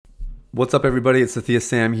What's up, everybody? It's Sathya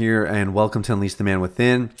Sam here, and welcome to Unleash the Man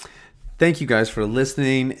Within. Thank you guys for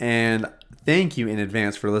listening, and thank you in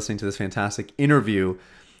advance for listening to this fantastic interview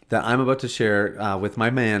that I'm about to share with my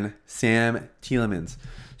man, Sam Tielemans.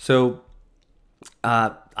 So,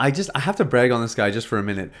 I have to brag on this guy just for a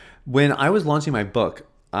minute. When I was launching my book,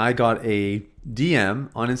 I got a DM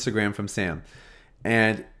on Instagram from Sam,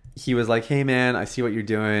 and he was like, "Hey, man, I see what you're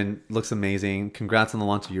doing. Looks amazing. Congrats on the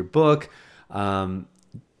launch of your book.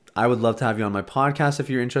 I would love to have you on my podcast if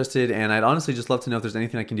you're interested. And I'd honestly just love to know if there's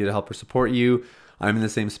anything I can do to help or support you. I'm in the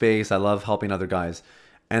same space. I love helping other guys."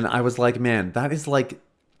 And I was like, man, that is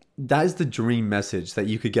the dream message that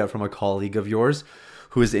you could get from a colleague of yours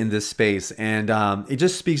who is in this space. And it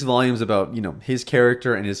just speaks volumes about, his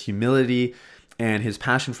character and his humility and his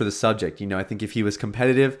passion for the subject. I think if he was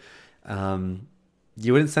competitive,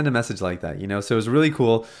 you wouldn't send a message like that, So it was really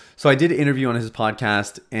cool. So I did an interview on his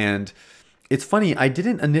podcast, and it's funny, I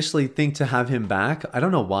didn't initially think to have him back. I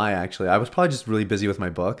don't know why, actually. I was probably just really busy with my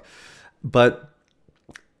book. But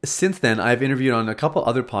since then, I've interviewed on a couple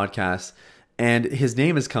other podcasts, and his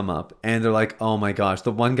name has come up, and they're like, oh my gosh.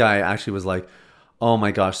 The one guy actually was like, oh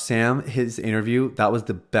my gosh, Sam, his interview, that was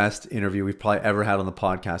the best interview we've probably ever had on the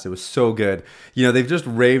podcast. It was so good. They've just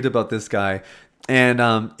raved about this guy. And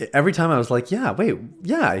every time I was like, yeah,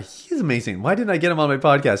 he's amazing. Why didn't I get him on my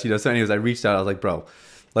podcast? So anyways, I reached out. I was like, bro,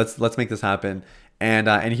 let's make this happen.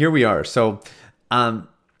 And here we are. So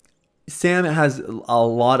Sam has a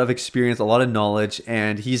lot of experience, a lot of knowledge,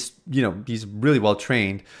 and he's really well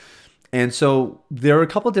trained. And so there are a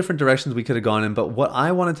couple different directions we could have gone in, but what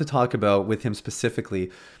I wanted to talk about with him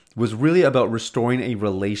specifically was really about restoring a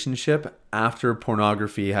relationship after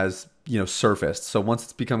pornography has, surfaced. So once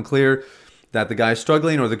it's become clear that the guy's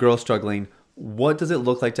struggling or the girl's struggling, what does it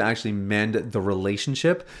look like to actually mend the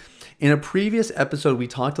relationship? In a previous episode, we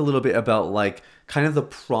talked a little bit about kind of the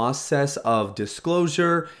process of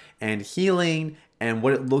disclosure and healing and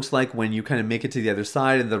what it looks like when you kind of make it to the other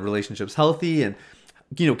side and the relationship's healthy and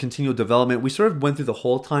continual development. We sort of went through the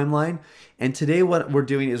whole timeline. And today what we're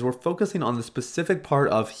doing is we're focusing on the specific part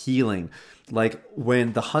of healing. Like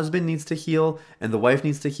when the husband needs to heal and the wife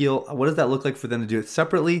needs to heal, what does that look like for them to do it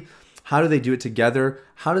separately? How do they do it together?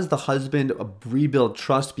 How does the husband rebuild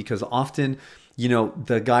trust? Because often,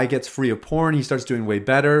 the guy gets free of porn, he starts doing way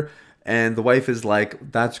better. And the wife is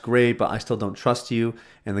like, that's great, but I still don't trust you.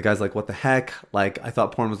 And the guy's like, what the heck? I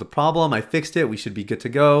thought porn was the problem. I fixed it. We should be good to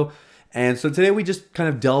go. And so today we just kind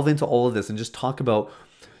of delve into all of this and just talk about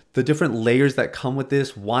the different layers that come with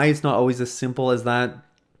this, why it's not always as simple as that,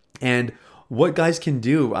 and what guys can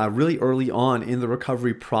do really early on in the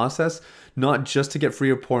recovery process, not just to get free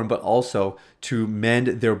of porn, but also to mend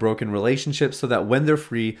their broken relationships so that when they're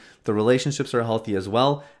free, the relationships are healthy as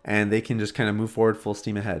well, and they can just kind of move forward full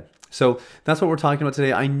steam ahead. So that's what we're talking about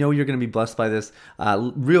today. I know you're going to be blessed by this.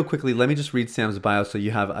 Real quickly, let me just read Sam's bio so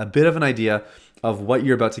you have a bit of an idea of what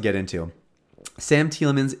you're about to get into. Sam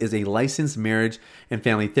Tielemans is a licensed marriage and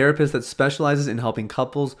family therapist that specializes in helping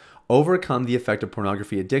couples overcome the effect of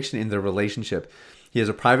pornography addiction in their relationship. He has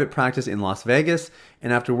a private practice in Las Vegas,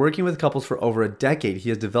 and after working with couples for over a decade, he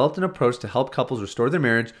has developed an approach to help couples restore their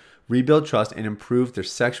marriage, rebuild trust, and improve their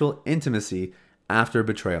sexual intimacy after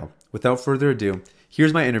betrayal. Without further ado,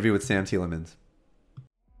 here's my interview with Sam Tielemans.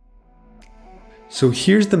 So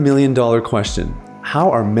here's the million-dollar question. How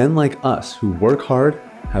are men like us who work hard,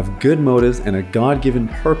 have good motives, and a God-given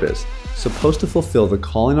purpose supposed to fulfill the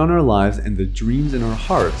calling on our lives and the dreams in our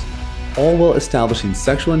hearts, all while establishing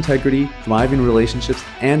sexual integrity, thriving relationships,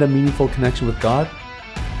 and a meaningful connection with God?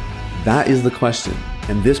 That is the question,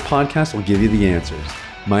 and this podcast will give you the answers.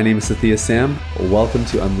 My name is Sathya Sam. Welcome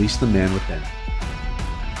to Unleash the Man Within.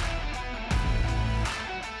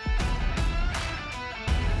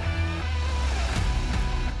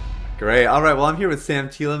 Great. All right. Well, I'm here with Sam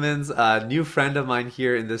Tielemans, a new friend of mine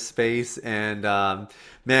here in this space. And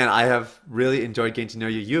man, I have really enjoyed getting to know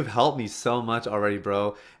you. You've helped me so much already,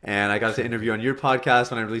 bro. And I got to interview on your podcast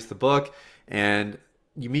when I released the book. And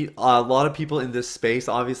you meet a lot of people in this space,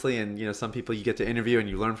 obviously. And, some people you get to interview and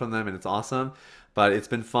you learn from them and it's awesome. But it's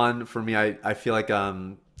been fun for me. I feel like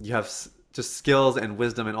you have just skills and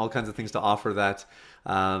wisdom and all kinds of things to offer that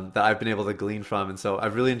I've been able to glean from. And so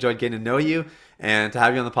I've really enjoyed getting to know you, and to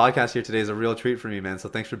have you on the podcast here today is a real treat for me, man. So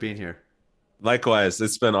thanks for being here. Likewise,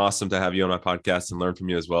 it's been awesome to have you on my podcast and learn from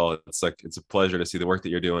you as well. It's a pleasure to see the work that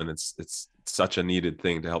you're doing. It's such a needed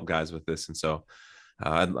thing to help guys with this. And so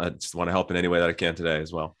I just want to help in any way that I can today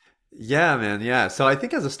as well. Yeah, man. Yeah. So I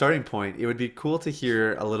think as a starting point, it would be cool to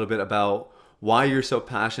hear a little bit about why you're so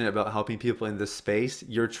passionate about helping people in this space.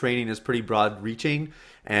 Your training is pretty broad reaching,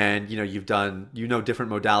 and you've done,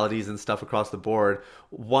 different modalities and stuff across the board.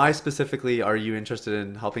 Why specifically are you interested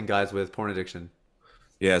in helping guys with porn addiction?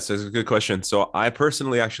 Yeah, so it's a good question. So I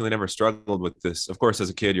personally actually never struggled with this. Of course,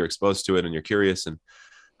 as a kid, you're exposed to it and you're curious. And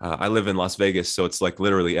I live in Las Vegas, so it's like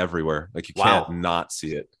literally everywhere. Like you can't Wow. not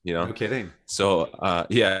see it, you know? No kidding. So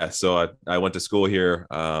yeah, so I went to school here.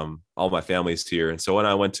 All my family's here. And so when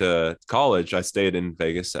I went to college, I stayed in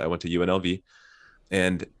Vegas. I went to UNLV.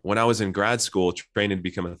 And when I was in grad school training to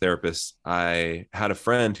become a therapist, I had a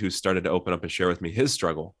friend who started to open up and share with me his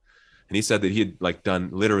struggle. And he said that he had like done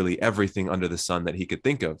literally everything under the sun that he could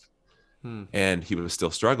think of, Hmm. and he was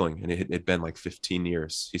still struggling. And it'd been like 15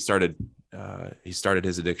 years. He started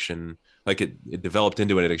his addiction, like it developed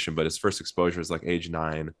into an addiction, but his first exposure was like age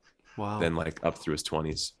 9, Wow. then like up through his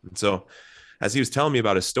 20s. And so as he was telling me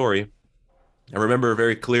about his story, I remember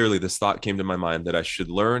very clearly this thought came to my mind that I should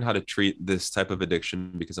learn how to treat this type of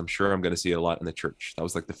addiction because I'm sure I'm going to see it a lot in the church. That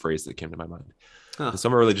was like the phrase that came to my mind. Huh. And so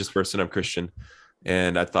I'm a religious person, I'm Christian.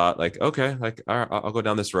 And I thought like, okay, like all right, I'll go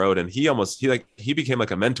down this road. And he became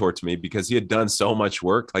like a mentor to me because he had done so much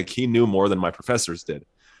work. Like he knew more than my professors did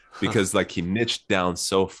Huh. because like he niched down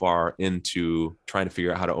so far into trying to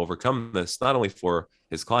figure out how to overcome this, not only for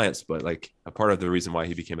his clients, but like a part of the reason why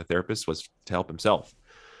he became a therapist was to help himself.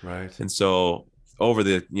 Right. And so over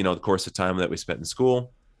the course of time that we spent in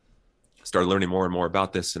school, started learning more and more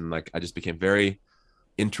about this. And like, I just became very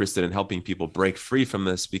interested in helping people break free from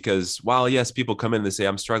this because while yes, people come in and they say,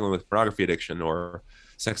 I'm struggling with pornography addiction or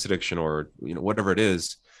sex addiction or, whatever it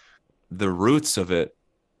is, the roots of it,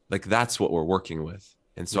 like that's what we're working with.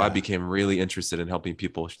 And so I Yeah. became really interested in helping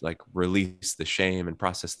people like release the shame and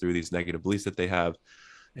process through these negative beliefs that they have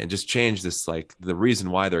and just change this, like the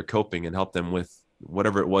reason why they're coping and help them with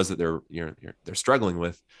whatever it was that they're struggling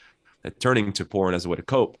with, turning to porn as a way to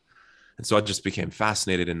cope. And so I just became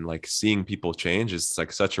fascinated in like seeing people change is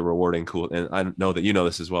like such a rewarding, cool. And I know that you know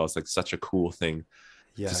this as well. It's like such a cool thing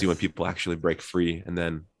to see when Yes. people actually break free. And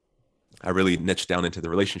then I really niched down into the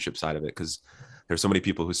relationship side of it because there's so many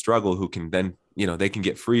people who struggle who can then, they can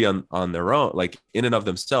get free on their own, like in and of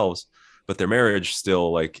themselves, but their marriage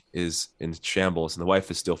still like is in shambles and the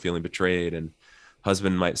wife is still feeling betrayed. And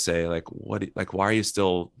husband might say like, like, why are you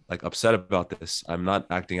still like upset about this? I'm not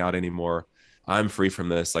acting out anymore. I'm free from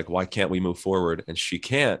this. Like, why can't we move forward? And she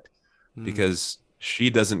can't Hmm. because she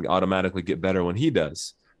doesn't automatically get better when he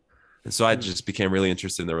does. And so I Hmm. just became really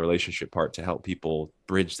interested in the relationship part to help people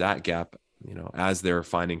bridge that gap, as they're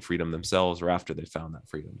finding freedom themselves or after they found that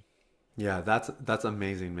freedom. Yeah, that's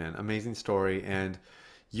amazing, man. Amazing story, and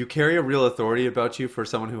you carry a real authority about you for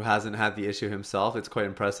someone who hasn't had the issue himself. It's quite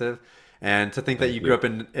impressive. And to think that Thank you grew you.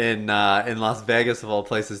 up in Las Vegas of all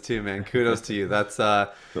places too, man. Kudos to you. That's Oh,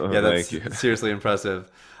 yeah, thank that's you. seriously impressive.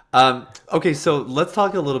 Okay, so let's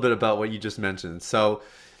talk a little bit about what you just mentioned. So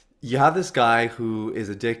you have this guy who is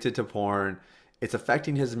addicted to porn. It's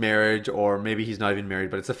affecting his marriage, or maybe he's not even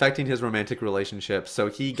married, but it's affecting his romantic relationship. So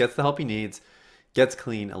he gets the help he needs, gets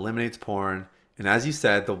clean, eliminates porn, and as you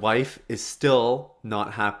said, the wife is still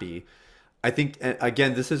not happy. I think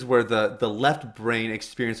again, this is where the left brain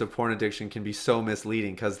experience of porn addiction can be so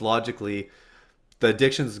misleading because logically, the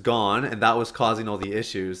addiction's gone, and that was causing all the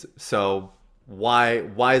issues. So why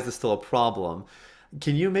is this still a problem?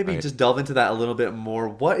 Can you maybe Right. just delve into that a little bit more?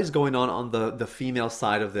 What is going on the female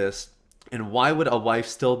side of this, and why would a wife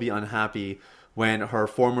still be unhappy when her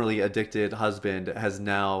formerly addicted husband has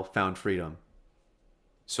now found freedom?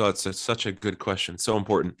 So it's such a good question. So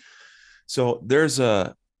important. So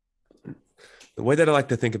the way that I like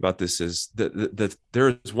to think about this is that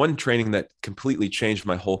there is one training that completely changed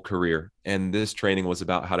my whole career. And this training was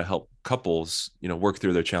about how to help couples, work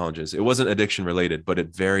through their challenges. It wasn't addiction related, but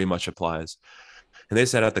it very much applies. And they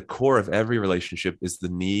said at the core of every relationship is the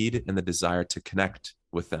need and the desire to connect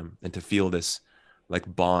with them and to feel this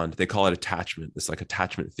like bond. They call it attachment. This like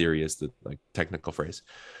attachment theory is the like technical phrase.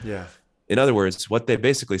 Yeah. In other words, what they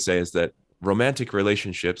basically say is that romantic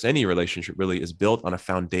relationships, any relationship really, is built on a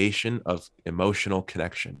foundation of emotional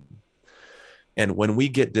connection. And when we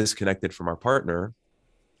get disconnected from our partner,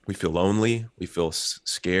 we feel lonely, we feel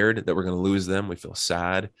scared that we're going to lose them, we feel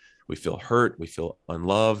sad, we feel hurt, we feel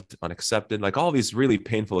unloved, unaccepted. Like all these really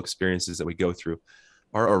painful experiences that we go through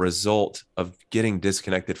are a result of getting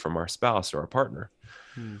disconnected from our spouse or our partner.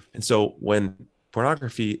 Hmm. And so when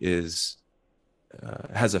pornography is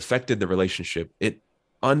has affected the relationship, it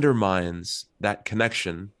undermines that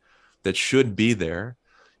connection that should be there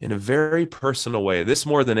in a very personal way. This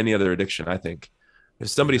more than any other addiction, I think. If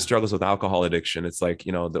somebody Yeah. struggles with alcohol addiction, it's like,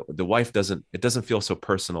 the wife doesn't, it doesn't feel so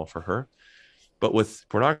personal for her. But with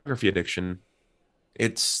pornography addiction,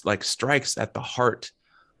 it's like strikes at the heart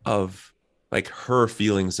of like her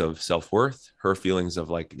feelings of self-worth, her feelings of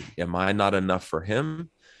like, am I not enough for him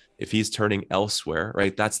if he's turning elsewhere,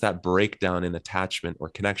 right? That's that breakdown in attachment or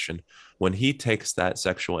connection when he takes that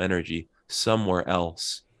sexual energy somewhere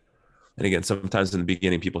else. And again, sometimes in the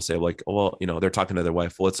beginning, people say like, oh, well, they're talking to their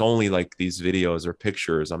wife. Well, it's only like these videos or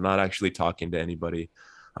pictures. I'm not actually talking to anybody.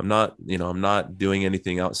 I'm not doing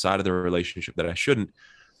anything outside of the relationship that I shouldn't.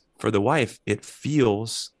 For the wife, it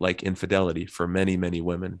feels like infidelity for many, many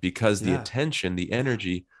women because the Yeah. attention, the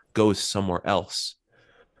energy goes somewhere else.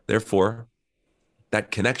 Therefore,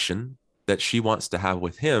 that connection that she wants to have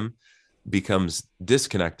with him becomes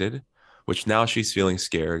disconnected, which now she's feeling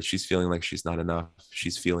scared. She's feeling like she's not enough.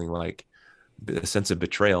 She's feeling like a sense of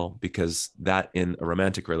betrayal because that in a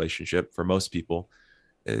romantic relationship for most people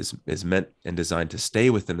is meant and designed to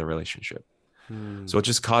stay within the relationship. Hmm. So it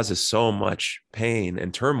just causes so much pain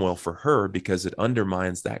and turmoil for her because it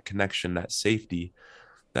undermines that connection, that safety,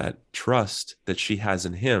 that trust that she has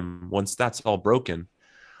in him. Once that's all broken,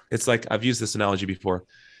 it's like I've used this analogy before.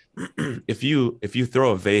 If you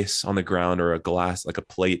throw a vase on the ground or a glass, like a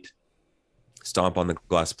plate, stomp on the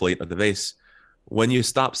glass plate of the vase, when you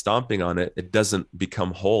stop stomping on it, it doesn't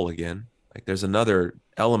become whole again. Like there's another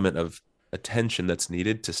element of attention that's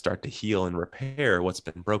needed to start to heal and repair what's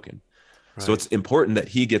been broken. So Right. it's important that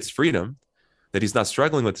he gets freedom, that he's not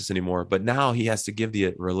struggling with this anymore, but now he has to give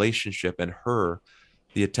the relationship and her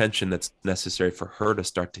the attention that's necessary for her to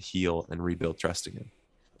start to heal and rebuild trust again.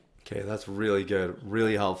 Okay, that's really good,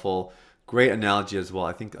 really helpful. Great analogy as well.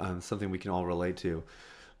 I think something we can all relate to.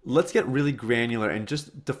 Let's get really granular and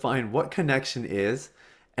just define what connection is,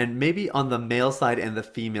 and maybe on the male side and the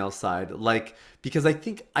female side. Like, because I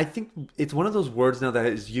think it's one of those words now that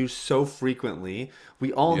is used so frequently.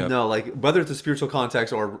 We all Yep. know, like, whether it's a spiritual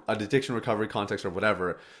context or an addiction recovery context or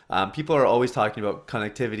whatever, people are always talking about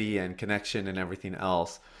connectivity and connection and everything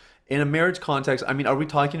else. In a marriage context, I mean, are we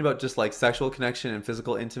talking about just like sexual connection and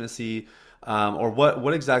physical intimacy, or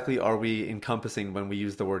what exactly are we encompassing when we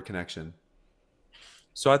use the word connection?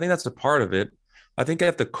 So I think that's a part of it. I think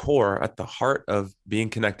at the core, at the heart of being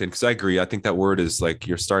connected, because I agree, I think that word is like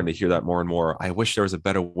you're starting to hear that more and more. I wish there was a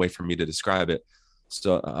better way for me to describe it.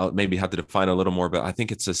 So I'll maybe have to define it a little more, but I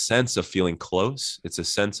think it's a sense of feeling close. It's a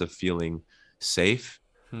sense of feeling safe.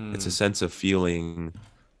 It's a Hmm. sense of feeling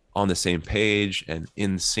on the same page and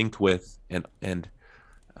in sync with and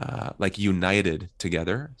like united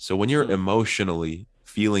together. So when you're Hmm. emotionally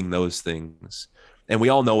feeling those things, and we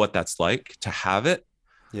all know what that's like to have it,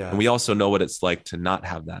 and Yeah. we also know what it's like to not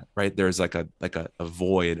have that, right? There's like a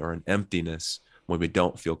void or an emptiness when we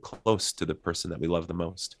don't feel close to the person that we love the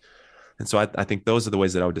most. And so I think those are the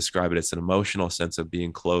ways that I would describe it. It's an emotional sense of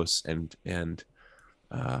being close and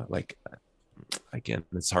like again,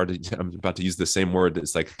 it's hard to, I'm about to use the same word.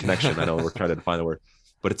 It's like connection. I know we're trying to define the word,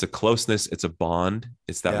 but it's a closeness. It's a bond.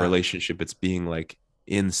 It's that Yeah. relationship. It's being like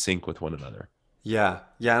in sync with one another. Yeah.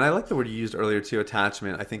 Yeah. And I like the word you used earlier too,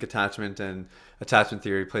 attachment. I think attachment and attachment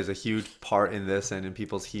theory plays a huge part in this and in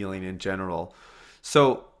people's healing in general.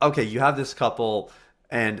 So, okay, you have this couple,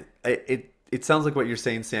 and it sounds like what you're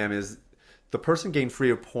saying, Sam, is the person getting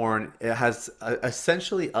free of porn, it has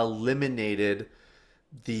essentially eliminated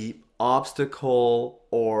the obstacle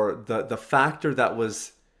or the factor that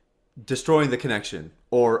was destroying the connection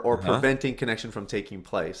or Uh-huh. preventing connection from taking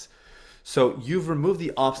place. So you've removed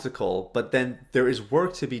the obstacle, but then there is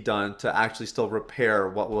work to be done to actually still repair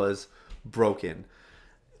what was broken.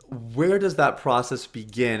 Where does that process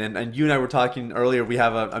begin? And you and I were talking earlier. We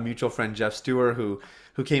have a mutual friend, Jeff Stewart, who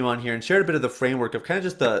came on here and shared a bit of the framework of kind of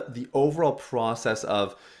just the overall process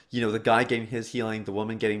of the guy getting his healing, the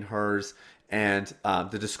woman getting hers, and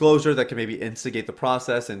the disclosure that can maybe instigate the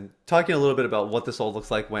process, and talking a little bit about what this all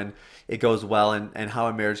looks like when it goes well and how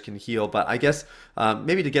a marriage can heal. But I guess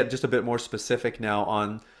maybe to get just a bit more specific now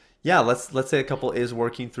on, yeah, let's say a couple is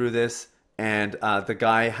working through this and the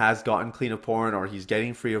guy has gotten clean of porn or he's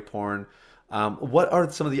getting free of porn. What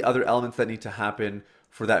are some of the other elements that need to happen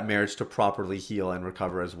for that marriage to properly heal and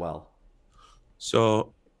recover as well?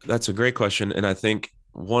 So that's a great question. And I think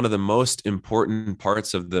one of the most important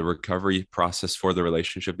parts of the recovery process for the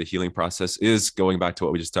relationship, the healing process, is going back to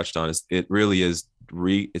what we just touched on. Is it really is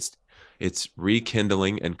it's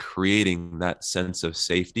rekindling and creating that sense of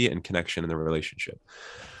safety and connection in the relationship.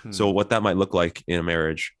 Hmm. So what that might look like in a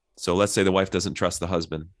marriage. So let's say the wife doesn't trust the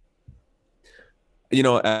husband.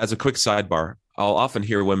 As a quick sidebar, I'll often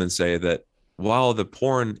hear women say that while the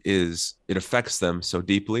porn it affects them so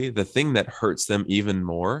deeply, the thing that hurts them even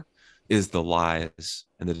more is the lies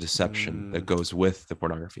and the deception that Mm, goes with the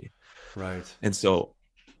pornography. right. And so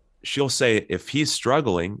she'll say, if he's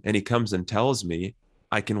struggling and he comes and tells me,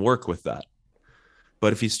 I can work with that.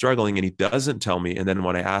 But if he's struggling and he doesn't tell me, and then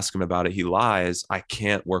when I ask him about it, he lies, I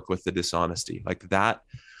can't work with the dishonesty like that.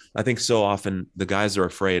 I think so often the guys are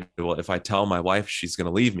afraid, well, if I tell my wife, she's going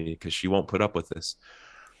to leave me because she won't put up with this.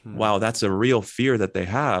 Hmm. Wow, that's a real fear that they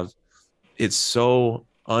have. It's so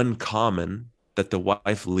uncommon that the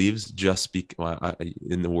wife leaves just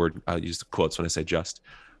in the word, I use the quotes when I say just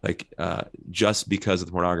because of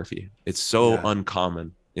the pornography. It's so Yeah.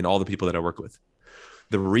 uncommon in all the people that I work with.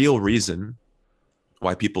 The real reason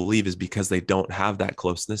why people leave is because they don't have that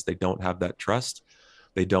closeness. They don't have that trust.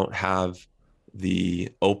 They don't have the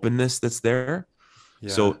openness that's there. Yeah.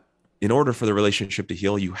 So in order for the relationship to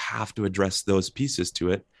heal, you have to address those pieces to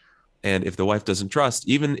it. And if the wife doesn't trust,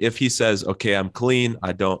 even if he says, okay, I'm clean,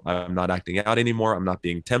 I'm not acting out anymore, I'm not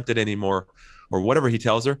being tempted anymore, or whatever he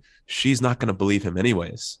tells her, she's not going to believe him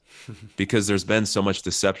anyways, because there's been so much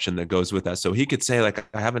deception that goes with that. So he could say, like,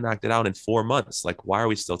 I haven't acted out in 4 months. Like, why are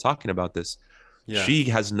we still talking about this? Yeah. She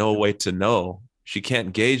has no way to know. She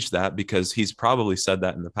can't gauge that because he's probably said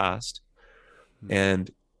that in the past. Hmm.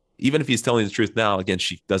 And even if he's telling the truth now, again,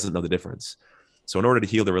 she doesn't know the difference. So in order to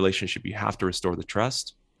heal the relationship, you have to restore the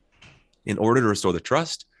trust. In order to restore the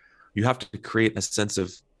trust, you have to create a sense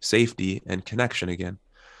of safety and connection again.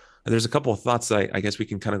 And there's a couple of thoughts that I guess we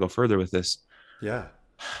can kind of go further with this. Yeah.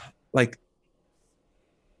 Like,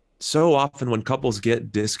 so often when couples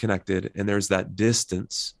get disconnected and there's that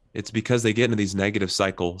distance, it's because they get into these negative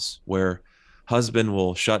cycles where husband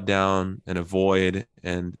will shut down and avoid,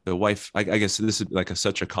 and the wife, I guess this is like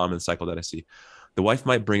such a common cycle that I see. The wife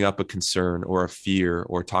might bring up a concern or a fear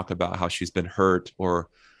or talk about how she's been hurt, or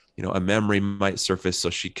a memory might surface,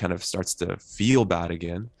 so she kind of starts to feel bad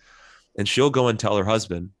again, and she'll go and tell her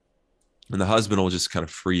husband, and the husband will just kind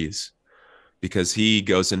of freeze because he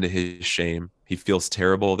goes into his shame. He feels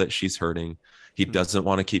terrible that she's hurting. He Hmm. doesn't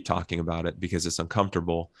want to keep talking about it because it's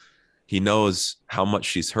uncomfortable. He knows how much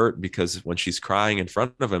she's hurt because when she's crying in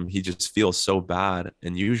front of him, he just feels so bad.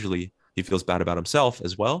 And usually he feels bad about himself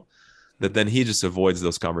as well, that then he just avoids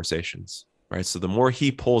those conversations. Right. So the more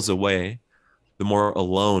he pulls away, the more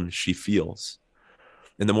alone she feels.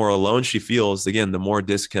 And the more alone she feels, again, the more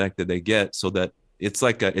disconnected they get, so that it's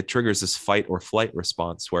like it triggers this fight or flight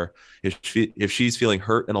response where if she's feeling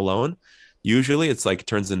hurt and alone, usually it's like it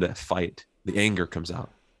turns into fight. The anger comes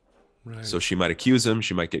out. So Right. she might accuse him,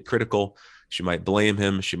 she might get critical, she might blame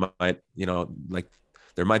him, she might, like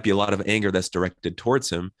there might be a lot of anger that's directed towards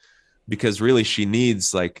him, because really she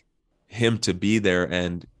needs like him to be there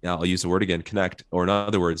and, I'll use the word again, connect, or in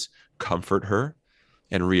other words, comfort her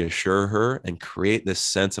and reassure her and create this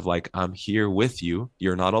sense of like, I'm here with you.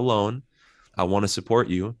 You're not alone. I want to support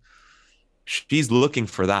you. She's looking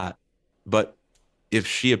for that. But if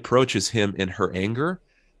she approaches him in her anger,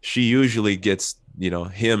 she usually gets, he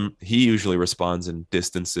usually responds in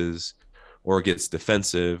distances or gets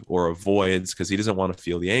defensive or avoids because he doesn't want to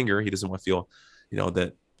feel the anger. He doesn't want to feel,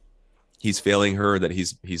 that he's failing her, that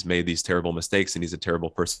he's made these terrible mistakes and he's a terrible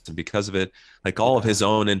person because of it. Like all of Yeah. his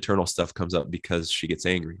own internal stuff comes up because she gets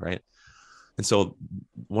angry, right? And so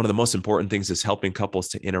one of the most important things is helping couples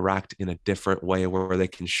to interact in a different way where they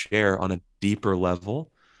can share on a deeper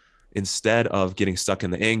level instead of getting stuck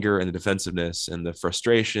in the anger and the defensiveness and the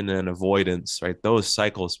frustration and avoidance, right? Those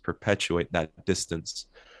cycles perpetuate that distance.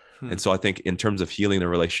 Hmm. And so I think in terms of healing the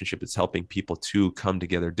relationship, it's helping people to come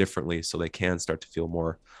together differently so they can start to feel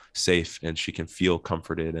more safe and she can feel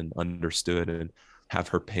comforted and understood and have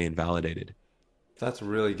her pain validated. That's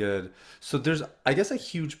really good. So there's, I guess, a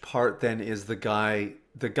huge part then is the guy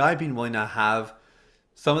being willing to have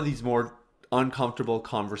some of these more uncomfortable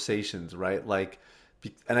conversations, right? Like,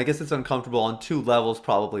 and I guess it's uncomfortable on two levels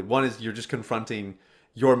probably. One is you're just confronting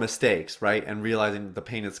your mistakes, right? And realizing the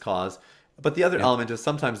pain it's caused. But the other Yep. element is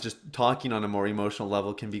sometimes just talking on a more emotional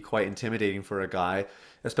level can be quite intimidating for a guy,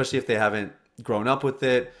 especially if they haven't grown up with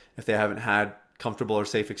it, if they haven't had comfortable or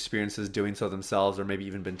safe experiences doing so themselves, or maybe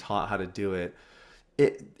even been taught how to do it.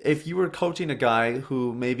 If you were coaching a guy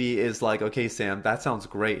who maybe is like, okay, Sam, that sounds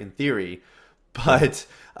great in theory, but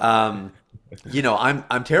I'm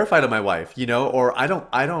terrified of my wife, or I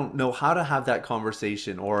don't know how to have that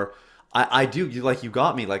conversation, or I do, you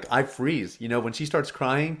got me, like I freeze, when she starts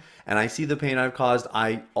crying and I see the pain I've caused,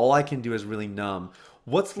 I all I can do is really numb.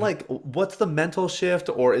 What's the mental shift,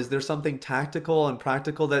 or is there something tactical and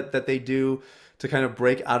practical that they do to kind of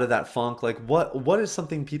break out of that funk? Like what is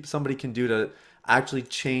something somebody can do to actually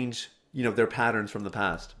change, their patterns from the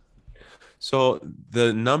past? So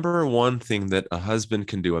the number one thing that a husband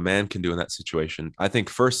can do, a man can do in that situation, I think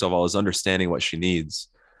first of all is understanding what she needs.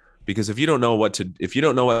 Because if you don't know what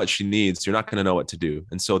she needs, you're not going to know what to do.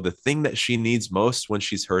 And so the thing that she needs most when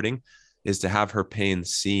she's hurting is to have her pain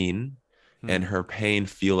seen and Hmm. her pain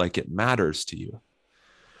feel like it matters to you.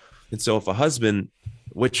 And so if a husband,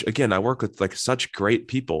 which again, I work with like such great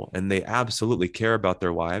people and they absolutely care about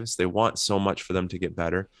their wives, they want so much for them to get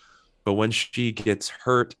better. But when she gets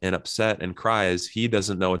hurt and upset and cries, he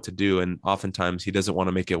doesn't know what to do. And oftentimes he doesn't want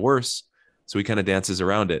to make it worse. So he kind of dances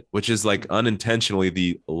around it, which is like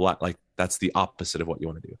unintentionally like that's the opposite of what you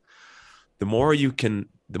want to do. The more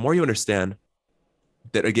you understand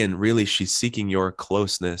that, again, really she's seeking your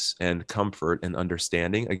closeness and comfort and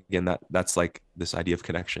understanding. Again, that's like this idea of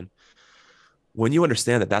connection. When you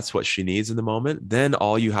understand that that's what she needs in the moment, then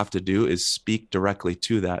all you have to do is speak directly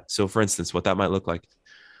to that. So for instance, what that might look like.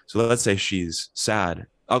 So let's say she's sad.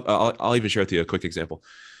 I'll even share with you a quick example.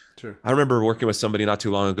 Sure. I remember working with somebody not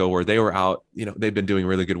too long ago where they were out, they've been doing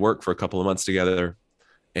really good work for a couple of months together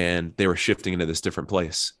and they were shifting into this different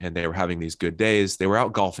place and they were having these good days. They were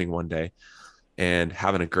out golfing one day and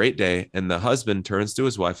having a great day. And the husband turns to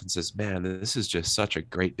his wife and says, "Man, this is just such a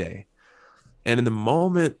great day." And in the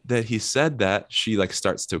moment that he said that, she like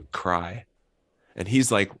starts to cry. And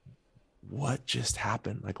he's like, "What just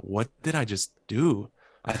happened? Like, what did I just do?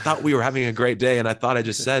 I thought we were having a great day. And I thought I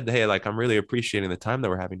just said, hey, like, I'm really appreciating the time that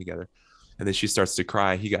we're having together." And then she starts to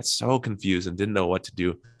cry. He got so confused and didn't know what to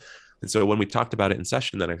do. And so when we talked about it in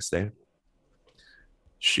session the next day,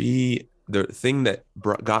 the thing that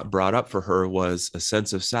got brought up for her was a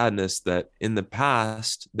sense of sadness that in the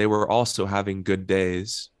past, they were also having good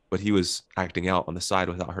days, but he was acting out on the side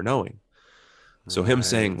without her knowing. So him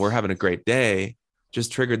saying, "We're Right. having a great day,"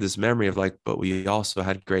 just triggered this memory of like, but we also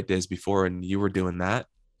had great days before and you were doing that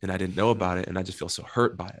and I didn't know about it. And I just feel so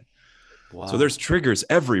hurt by it. So Wow. there's triggers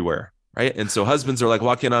everywhere. Right. And so husbands are like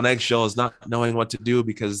walking on eggshells, not knowing what to do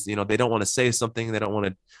because, they don't want to say something. They don't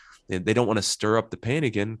want to stir up the pain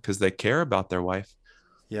again because they care about their wife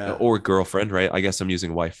Yeah. or girlfriend. Right. I guess I'm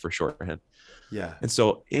using wife for shorthand. Yeah. And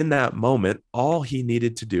so in that moment, all he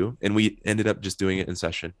needed to do, and we ended up just doing it in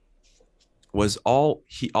session, was all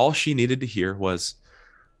she needed to hear was,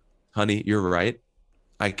 "Honey, you're right.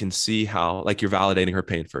 I can see how," like, you're validating her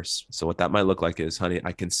pain first. So what that might look like is, "Honey,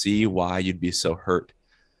 I can see why you'd be so hurt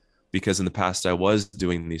because in the past I was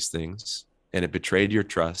doing these things and it betrayed your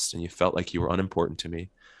trust and you felt like you were unimportant to me.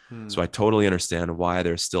 Hmm. So I totally understand why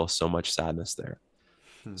there's still so much sadness there."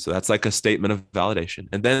 Hmm. So that's like a statement of validation.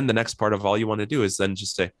 And then the next part of all you want to do is then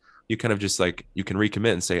just say, you kind of just like, you can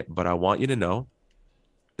recommit and say, "But I want you to know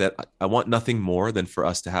that I want nothing more than for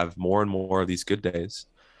us to have more and more of these good days.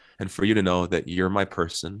 And for you to know that you're my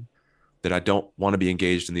person, that I don't want to be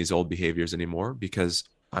engaged in these old behaviors anymore because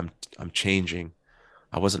I'm changing.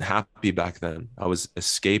 I wasn't happy back then. I was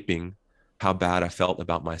escaping how bad I felt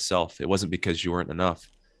about myself. It wasn't because you weren't enough.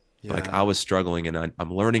 Like, Yeah. I was struggling and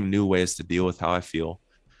I'm learning new ways to deal with how I feel.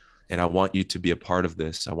 And I want you to be a part of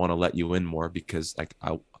this. I want to let you in more because like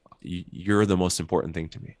you're the most important thing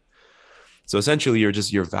to me." So essentially you're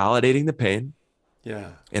validating the pain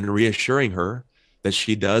Yeah. and reassuring her that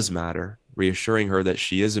she does matter, reassuring her that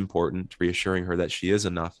she is important, reassuring her that she is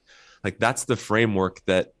enough. Like, that's the framework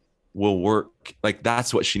that will work. Like,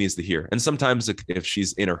 that's what she needs to hear. And sometimes if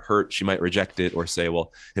she's in her hurt, she might reject it or say,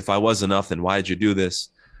 "Well, if I was enough, then why did you do this?"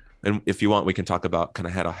 And if you want, we can talk about kind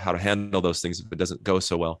of how to handle those things if it doesn't go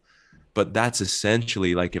so well. But that's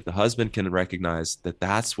essentially like, if the husband can recognize that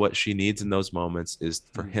that's what she needs in those moments, is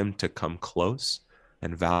for Hmm. him to come close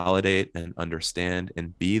and validate and understand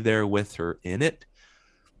and be there with her in it.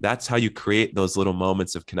 That's how you create those little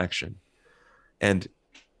moments of connection. And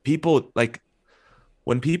people, like,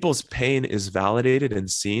 when people's pain is validated and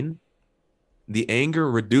seen, the anger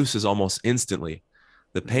reduces almost instantly.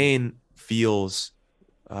 The Hmm. pain feels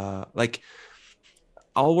like,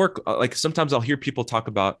 I'll work like, sometimes I'll hear people talk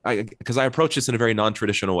about, because I approach this in a very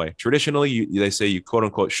non-traditional way. Traditionally, they say you quote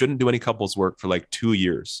unquote shouldn't do any couples work for like 2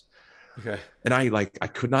 years. Okay. And I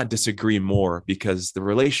could not disagree more because the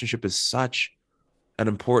relationship is such an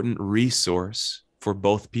important resource for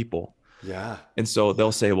both people. Yeah. And so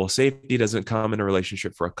they'll say, well, safety doesn't come in a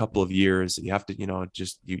relationship for a couple of years. You have to,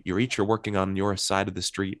 just you're each are working on your side of the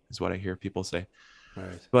street, is what I hear people say.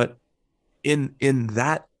 Right. But in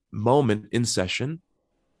that moment in session,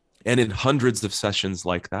 and in hundreds of sessions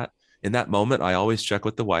like that, in that moment, I always check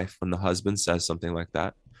with the wife when the husband says something like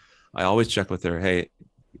that. I always check with her, "Hey,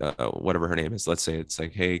 whatever her name is, let's say it's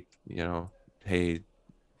like, hey, hey,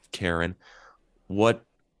 Karen, what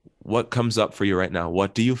comes up for you right now?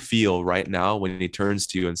 What do you feel right now when he turns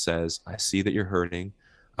to you and says, 'I see that you're hurting.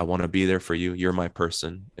 I want to be there for you. You're my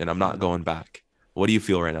person and I'm not Hmm. going back.' What do you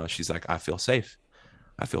feel right now?" She's like, "I feel safe.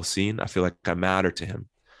 I feel seen. I feel like I matter to him."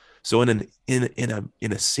 So in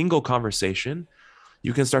a single conversation,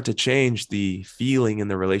 you can start to change the feeling in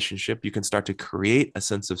the relationship. You can start to create a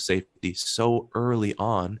sense of safety so early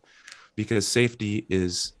on, because safety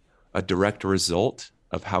is a direct result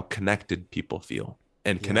of how connected people feel.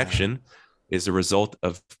 And Yeah. connection is a result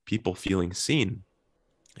of people feeling seen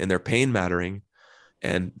and their pain mattering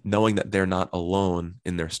and knowing that they're not alone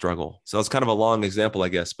in their struggle. So it's kind of a long example, I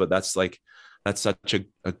guess, but that's such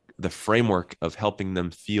the framework of helping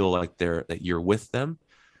them feel like that you're with them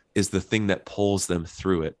is the thing that pulls them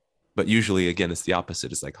through it. But usually, again, it's the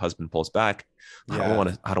opposite. It's like husband pulls back. Yeah.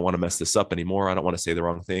 I don't want to mess this up anymore. I don't want to say the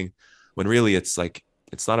wrong thing. When really it's like,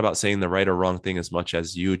 it's not about saying the right or wrong thing as much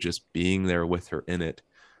as you just being there with her in it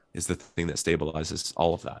is the thing that stabilizes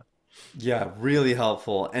all of that. Yeah, really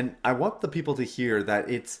helpful. And I want the people to hear that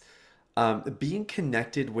it's being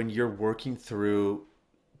connected when you're working through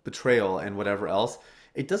betrayal and whatever else.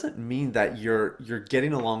 It doesn't mean that you're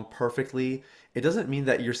getting along perfectly. It doesn't mean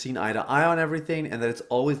that you're seeing eye to eye on everything and that it's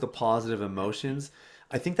always the positive emotions.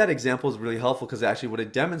 I think that example is really helpful because actually what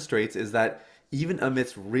it demonstrates is that even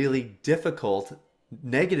amidst really difficult,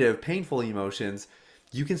 negative, painful emotions,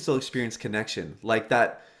 you can still experience connection. Like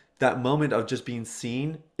that moment of just being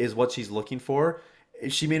seen is what she's looking for.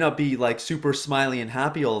 She may not be like super smiley and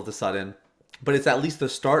happy all of a sudden, but it's at least the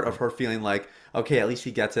start of her feeling like, okay, at least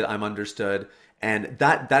he gets it, I'm understood. And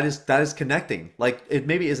that is connecting. Like it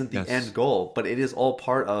maybe isn't the Yes. end goal, but it is all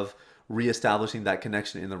part of reestablishing that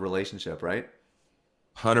connection in the relationship, right?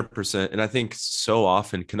 100%. And I think so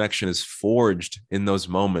often connection is forged in those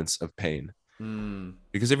moments of pain. Mm,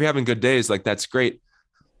 Because if you're having good days, like that's great.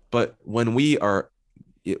 But when we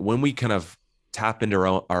kind of tap into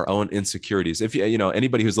our own insecurities, if you know,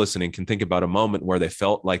 anybody who's listening can think about a moment where they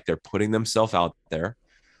felt like they're putting themselves out there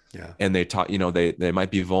yeah. and they talk, they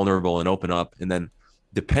might be vulnerable and open up. And then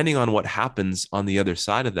depending on what happens on the other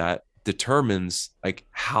side of that determines like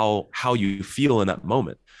how you feel in that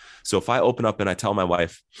moment. So if I open up and I tell my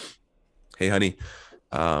wife, hey, honey,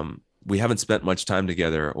 we haven't spent much time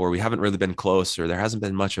together, or we haven't really been close, or there hasn't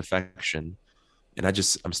been much affection. And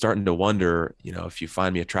I'm starting to wonder, if you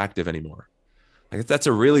find me attractive anymore. Like that's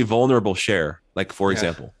a really vulnerable share, like for Yeah.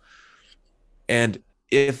 example. And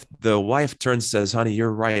if the wife turns and says, honey,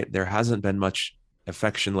 you're right, there hasn't been much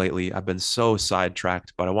affection lately. I've been so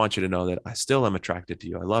sidetracked, but I want you to know that I still am attracted to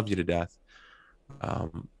you. I love you to death.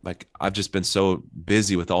 Like I've just been so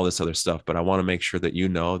busy with all this other stuff, but I want to make sure that you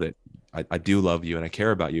know that I do love you and I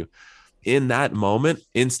care about you. In that moment,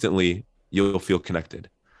 instantly you'll feel connected,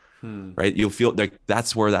 Hmm. right? You'll feel like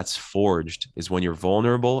that's where that's forged, is when you're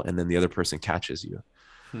vulnerable and then the other person catches you.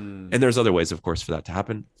 Hmm. And there's other ways, of course, for that to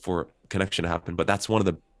happen, for connection to happen, but that's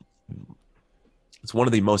it's one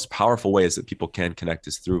of the most powerful ways that people can connect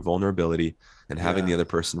is through vulnerability and having the Yeah. other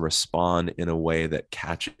person respond in a way that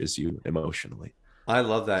catches you emotionally. I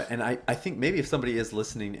love that. And I think maybe if somebody is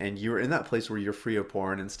listening and you're in that place where you're free of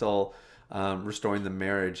porn and still restoring the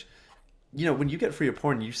marriage, when you get free of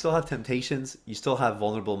porn, you still have temptations, you still have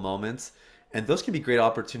vulnerable moments, and those can be great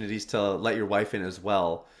opportunities to let your wife in as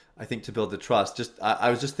well. I think to build the trust. I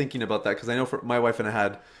was just thinking about that because I know for my wife and I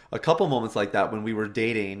had a couple moments like that when we were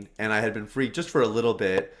dating, and I had been free just for a little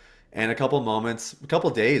bit, and a couple moments, a couple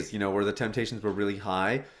days, where the temptations were really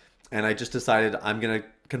high, and I just decided I'm gonna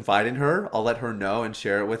confide in her. I'll let her know and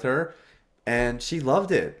share it with her, and she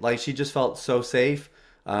loved it. Like she just felt so safe.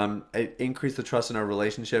 It increased the trust in our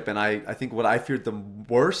relationship, and I think what I feared the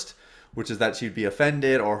worst, which is that she'd be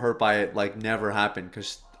offended or hurt by it, like never happened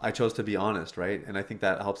because I chose to be honest, right? And I think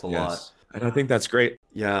that helps a lot. Yes. And I think that's great.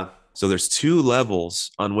 Yeah, So there's two levels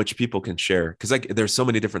on which people can share, because like there's so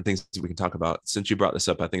many different things we can talk about. Since you brought this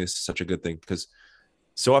up, I think this is such a good thing, because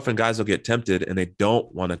so often guys will get tempted and they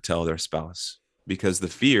don't want to tell their spouse because the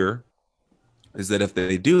fear is that if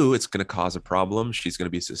they do, it's going to cause a problem. She's going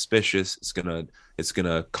to be suspicious. It's going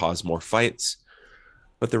to cause more fights.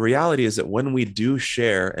 But the reality is that when we do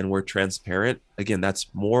share and we're transparent, again,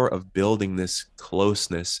 that's more of building this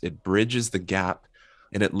closeness. It bridges the gap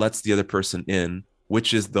and it lets the other person in,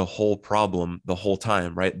 which is the whole problem the whole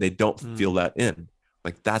time, right? They don't feel mm, that in.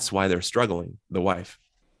 Like that's why they're struggling, the wife.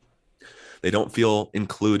 They don't feel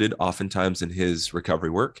included oftentimes in his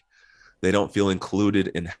recovery work. They don't feel included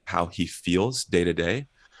in how he feels day to day.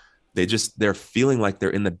 They're feeling like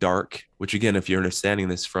they're in the dark, which again, if you're understanding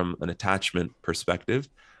this from an attachment perspective,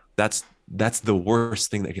 that's the worst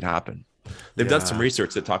thing that could happen. They've done some yeah,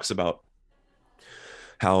 research that talks about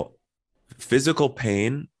how physical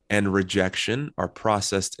pain and rejection are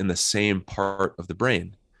processed in the same part of the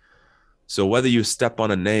brain. So whether you step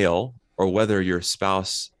on a nail or whether your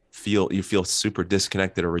spouse feel super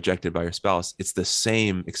disconnected or rejected by your spouse, it's the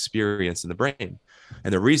same experience in the brain.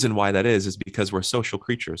 And the reason why that is because we're social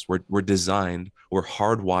creatures. We're designed, we're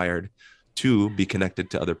hardwired to be connected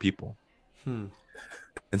to other people. Hmm.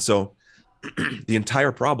 And so the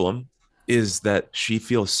entire problem is that she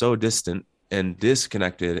feels so distant and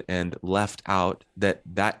disconnected and left out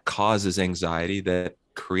that causes anxiety, that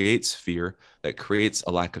creates fear, that creates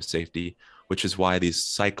a lack of safety, which is why these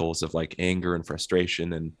cycles of like anger and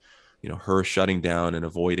frustration and her shutting down and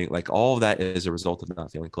avoiding, like all of that is a result of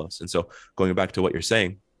not feeling close. And so going back to what you're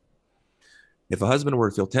saying, if a husband were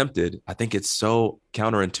to feel tempted, I think it's so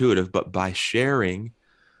counterintuitive, but by sharing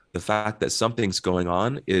the fact that something's going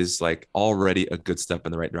on is like already a good step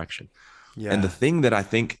in the right direction. And the Yeah. thing that I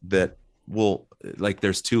think that will, like,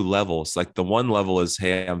 there's two levels. Like the one level is,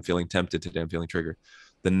 hey, I'm feeling tempted today, I'm feeling triggered.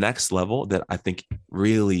 The next level that I think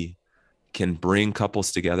really can bring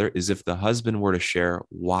couples together is if the husband were to share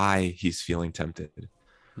why he's feeling tempted.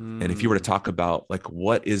 And if you were to Hmm. talk about like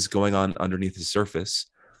what is going on underneath the surface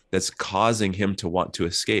that's causing him to want to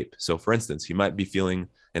escape. So for instance, he might be feeling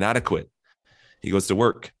inadequate. He goes to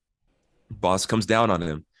work, boss comes down on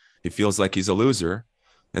him. He feels like he's a loser.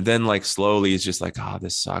 And then like slowly he's just like, oh,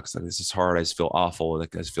 this sucks. Like this is hard. I just feel awful.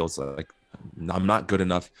 Like this feels like I'm not good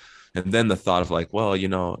enough. And then the thought of like, well,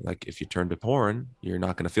 like if you turn to porn, you're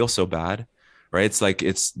not going to feel so bad. Right. It's like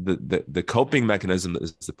it's the coping mechanism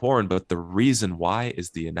is the porn, but the reason why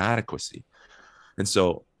is the inadequacy. And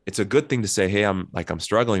so it's a good thing to say, hey, I'm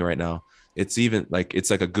struggling right now. It's even like it's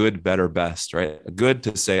like a good, better, best, right? A good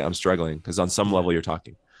to say I'm struggling because on some Yeah. level you're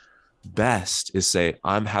talking. Best is say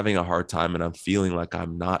I'm having a hard time and I'm feeling like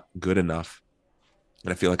I'm not good enough.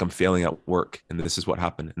 And I feel like I'm failing at work. And this is what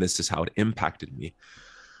happened. And this is how it impacted me.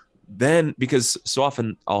 Then, because so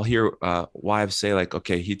often I'll hear wives say, like,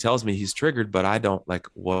 okay, he tells me he's triggered, but I don't, like,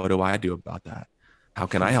 what do I do about that? How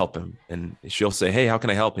can I Hmm. help him? And she'll say, hey, how can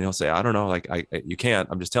I help? And he'll say, I don't know. Like, you can't.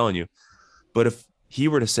 I'm just telling you. But if he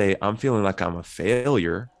were to say, I'm feeling like I'm a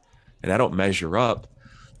failure and I don't measure up,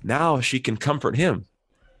 now she can comfort him.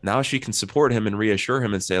 Now she can support him and reassure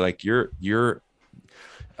him and say, like,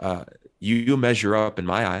 uh, you measure up in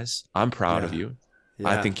my eyes. I'm proud of Yeah. you.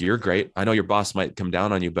 I Yeah. think you're great. I know your boss might come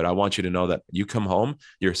down on you, but I want you to know that you come home,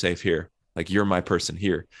 you're safe here. Like you're my person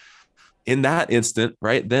here. In that instant,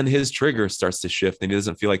 right? Then his trigger starts to shift and he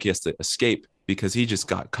doesn't feel like he has to escape because he just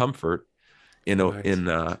got comfort Right.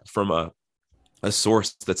 from a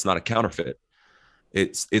source that's not a counterfeit.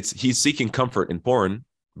 It's he's seeking comfort in porn,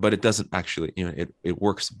 but it doesn't actually, it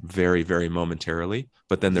works very, very momentarily.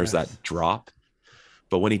 But then there's Yes. that drop.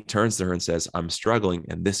 But when he turns to her and says, I'm struggling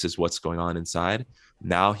and this is what's going on inside,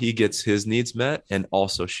 now he gets his needs met. And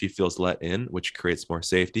also she feels let in, which creates more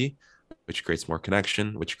safety, which creates more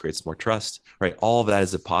connection, which creates more trust, right? All of that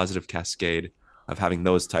is a positive cascade of having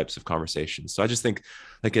those types of conversations. So I just think,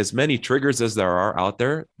 like, as many triggers as there are out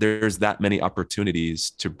there, there's that many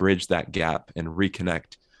opportunities to bridge that gap and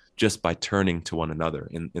reconnect just by turning to one another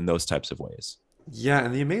in those types of ways. Yeah,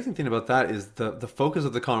 and the amazing thing about that is the focus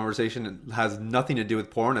of the conversation has nothing to do with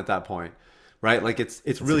porn at that point, right? Like it's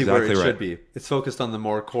That's really where exactly it right. should be. It's focused on the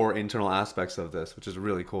more core internal aspects of this, which is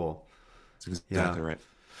really cool. That's Yeah. exactly right.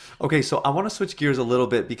 Okay, so I want to switch gears a little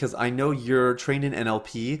bit because I know you're trained in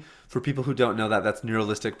NLP. For people who don't know that, that's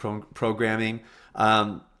neuralistic programming.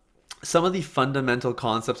 Um, some of the fundamental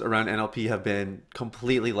concepts around NLP have been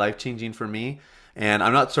completely life changing for me. And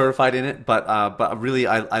I'm not certified in it, but really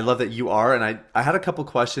I love that you are. And I had a couple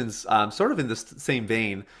questions sort of in this same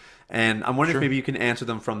vein. And I'm wondering if Sure. maybe you can answer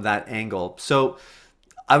them from that angle. So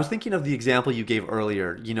I was thinking of the example you gave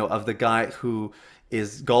earlier, of the guy who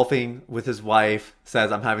is golfing with his wife,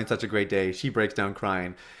 says, I'm having such a great day. She breaks down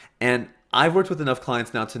crying. And I've worked with enough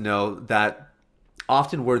clients now to know that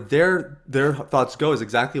often where their thoughts go is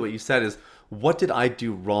exactly what you said is what did I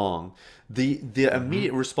do wrong? The Mm-hmm.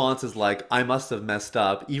 immediate response is like I must have messed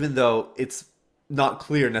up, even though it's not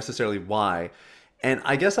clear necessarily why. And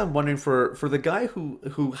I guess I'm wondering for the guy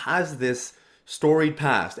who has this storied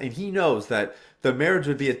past and he knows that the marriage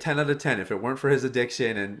would be a 10 out of 10 if it weren't for his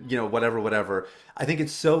addiction and whatever. I think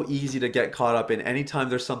it's so easy to get caught up in anytime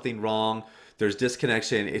there's something wrong, there's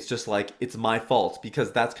disconnection, it's just like it's my fault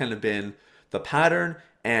because that's kind of been the pattern.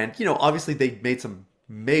 And, obviously they made some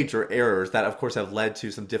major errors that, of course, have led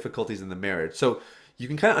to some difficulties in the marriage. So you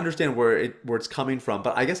can kind of understand where it's coming from.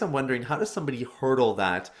 But I guess I'm wondering, how does somebody hurdle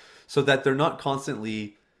that so that they're not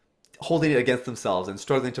constantly holding it against themselves and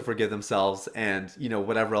struggling to forgive themselves and,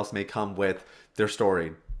 whatever else may come with their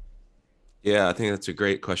story? Yeah, I think that's a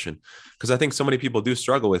great question because I think so many people do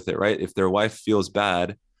struggle with it, right? If their wife feels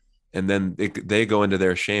bad and then they go into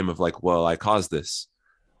their shame of like, well, I caused this.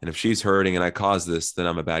 And if she's hurting and I caused this, then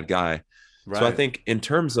I'm a bad guy. So I Right. think in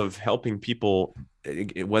terms of helping people,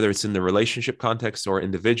 whether it's in the relationship context or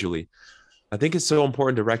individually, I think it's so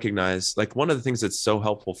important to recognize, like, one of the things that's so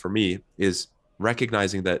helpful for me is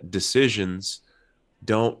recognizing that decisions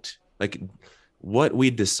don't, like, what we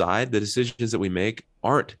decide, the decisions that we make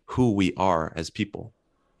aren't who we are as people.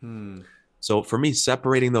 Hmm. So for me,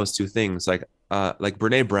 separating those two things, like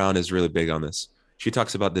Brene Brown is really big on this. She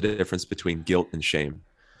talks about the difference between guilt and shame.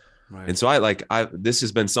 And Right. so I this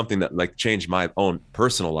has been something that like changed my own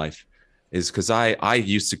personal life, is because I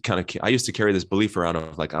used to I used to carry this belief around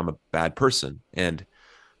of like I'm a bad person. And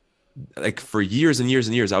like for years and years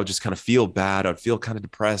and years, I would just kind of feel bad. I'd feel kind of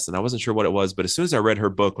depressed and I wasn't sure what it was. But as soon as I read her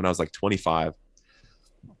book when I was like 25,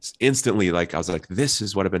 instantly, like I was like, this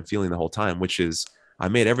is what I've been feeling the whole time, which is I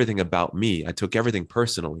made everything about me. I took everything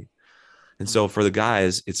personally. And Hmm. so for the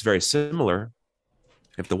guys, it's very similar.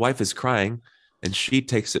 If the wife is crying and she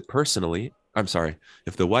takes it personally, I'm sorry,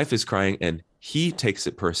 if the wife is crying and he takes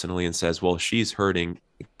it personally and says, well, she's hurting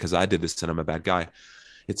because I did this and I'm a bad guy,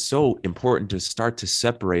 it's so important to start to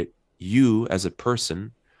separate you as a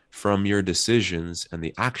person from your decisions and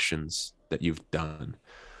the actions that you've done,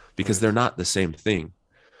 because they're Right. not the same thing.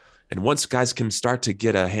 And once guys can start to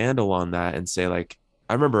get a handle on that and say, like,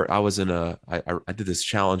 I remember I was in I did this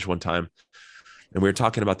challenge one time and we were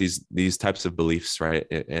talking about these types of beliefs, right?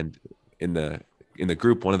 And in the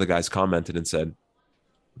group, one of the guys commented and said,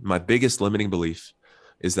 my biggest limiting belief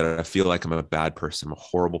is that I feel like I'm a bad person, I'm a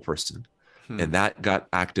horrible person. Hmm. And that got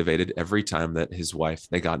activated every time that his wife,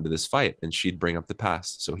 they got into this fight and she'd bring up the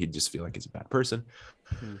past. So he'd just feel like he's a bad person.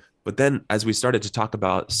 Hmm. But then as we started to talk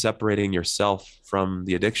about separating yourself from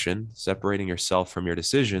the addiction, separating yourself from your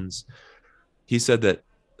decisions, he said that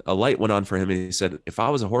a light went on for him. And he said, if I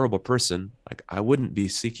was a horrible person, like I wouldn't be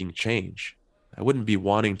seeking change. I wouldn't be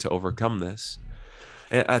wanting to overcome this.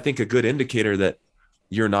 And I think a good indicator that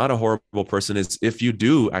you're not a horrible person is if you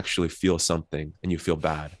do actually feel something and you feel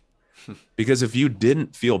bad. Because if you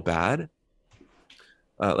didn't feel bad,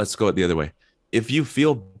 let's go it the other way. If you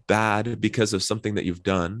feel bad because of something that you've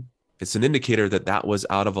done, it's an indicator that that was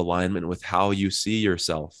out of alignment with how you see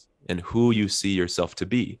yourself and who you see yourself to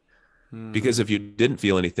be. Hmm. Because if you didn't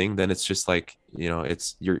feel anything, then it's just like,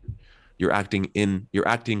 it's you're acting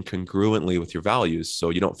congruently with your values, so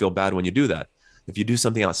you don't feel bad when you do that. If you do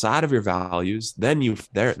something outside of your values, then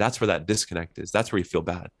that's where that disconnect is. That's where you feel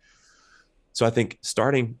bad. So I think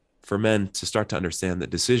starting for men to start to understand that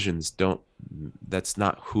decisions don't, that's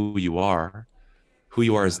not who you are. Who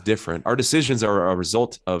you are is Yeah. different. Our decisions are a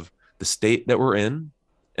result of the state that we're in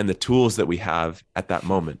and the tools that we have at that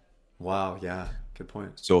moment. Wow. Yeah. Good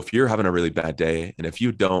point. So if you're having a really bad day and if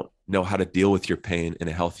you don't know how to deal with your pain in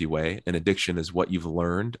a healthy way, and addiction is what you've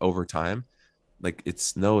learned over time, like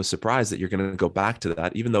it's no surprise that you're going to go back to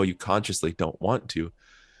that, even though you consciously don't want to.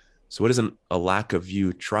 So it isn't a lack of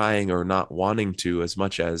you trying or not wanting to, as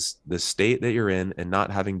much as the state that you're in and not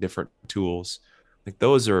having different tools. Like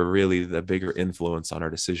those are really the bigger influence on our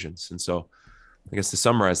decisions. And so I guess to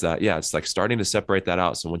summarize that, yeah, it's like starting to separate that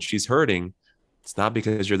out. So when she's hurting, it's not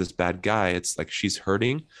because you're this bad guy. It's like she's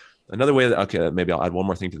hurting. Another way that, okay, maybe I'll add one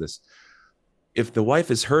more thing to this. If the wife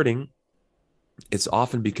is hurting, it's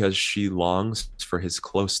often because she longs for his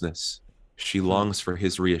closeness. She Hmm. longs for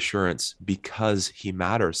his reassurance because he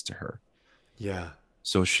matters to her. Yeah.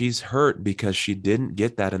 So she's hurt because she didn't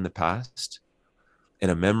get that in the past and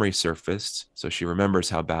a memory surfaced. So she remembers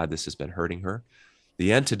how bad this has been hurting her.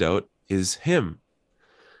 The antidote is him.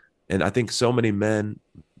 And I think so many men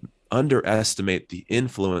underestimate the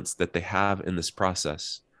influence that they have in this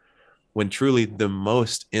process, when truly the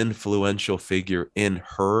most influential figure in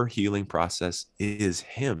her healing process is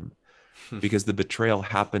him, because the betrayal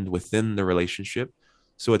happened within the relationship.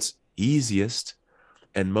 So it's easiest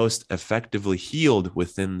and most effectively healed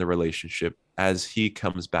within the relationship as he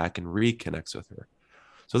comes back and reconnects with her.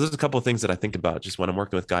 So there's a couple of things that I think about just when I'm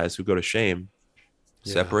working with guys who go to shame: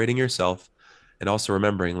 Yeah. separating yourself and also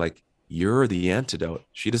remembering, like, you're the antidote.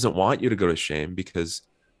 She doesn't want you to go to shame because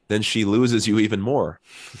then she loses you even more.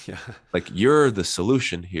 Yeah. Like, you're the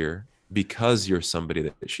solution here because you're somebody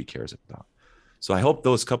that she cares about. So I hope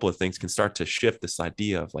those couple of things can start to shift this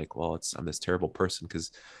idea of like, well, I'm this terrible person,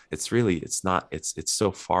 because it's not, it's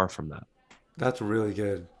so far from that. That's really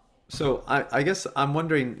good. So I guess I'm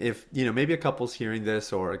wondering if, maybe a couple's hearing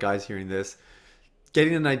this or a guy's hearing this,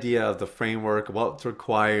 getting an idea of the framework, what's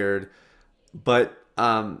required, but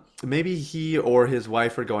maybe he or his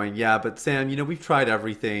wife are going, yeah, but Sam, we've tried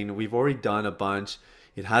everything. We've already done a bunch.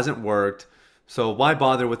 It hasn't worked. So why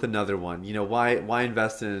bother with another one? Why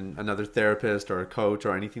invest in another therapist or a coach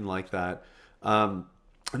or anything like that? I'm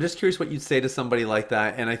just curious what you'd say to somebody like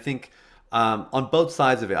that. And I think on both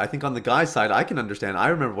sides of it. I think on the guy side, I can understand. I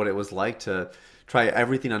remember what it was like to try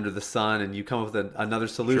everything under the sun, and you come up with another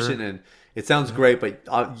solution, Sure. and it sounds Yeah. great, but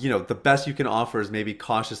the best you can offer is maybe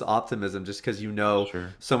cautious optimism, just because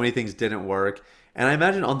Sure. so many things didn't work. And I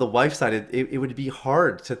imagine on the wife side, it would be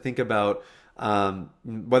hard to think about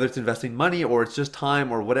whether it's investing money or it's just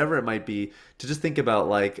time or whatever it might be, to just think about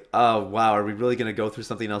like, oh wow, are we really going to go through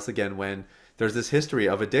something else again when there's this history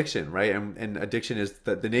of addiction, right? And addiction is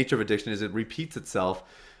the nature of addiction is it repeats itself.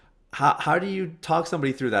 How do you talk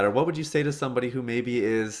somebody through that, or what would you say to somebody who maybe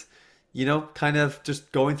is, kind of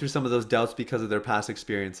just going through some of those doubts because of their past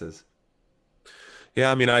experiences?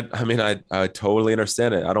 Yeah, I totally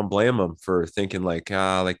understand it. I don't blame them for thinking like,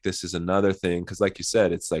 like this is another thing. Cause like you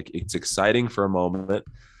said, it's like, it's exciting for a moment.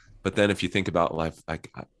 But then if you think about life, like,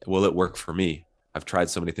 will it work for me? I've tried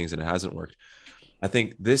so many things and it hasn't worked. I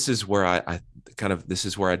think this is where this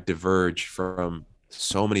is where I diverge from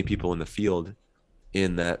so many people in the field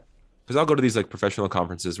in that, because I'll go to these like professional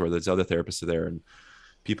conferences where there's other therapists there and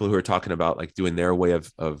people who are talking about like doing their way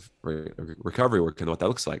of recovery work and what that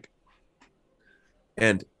looks like.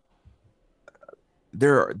 And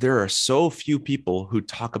there are so few people who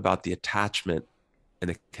talk about the attachment and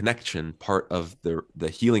the connection part of the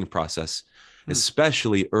healing process, Hmm.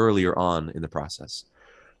 especially earlier on in the process.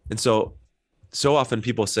 And so often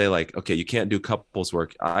people say like, okay, you can't do couples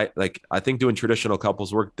work. I think doing traditional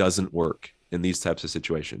couples work doesn't work in these types of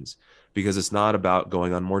situations because it's not about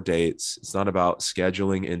going on more dates. It's not about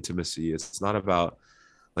scheduling intimacy. It's not about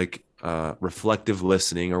like reflective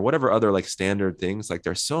listening or whatever other like standard things. Like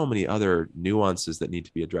there's so many other nuances that need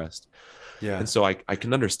to be addressed. Yeah. And so I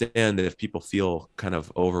can understand that if people feel kind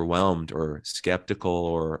of overwhelmed or skeptical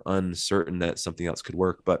or uncertain that something else could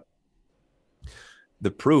work, but the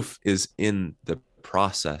proof is in the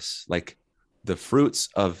process. Like the fruits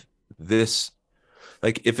of this,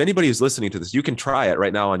 like if anybody is listening to this, you can try it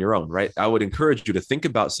right now on your own, right? I would encourage you to think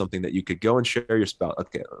about something that you could go and share your spouse.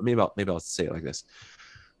 Okay, maybe I'll say it like this.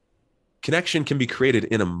 Connection can be created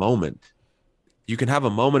in a moment. You can have a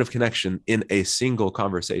moment of connection in a single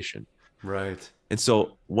conversation. Right. And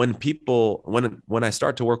so when I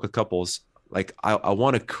start to work with couples, like I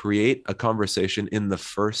want to create a conversation in the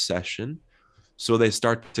first session so they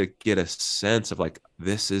start to get a sense of like,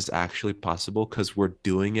 this is actually possible because we're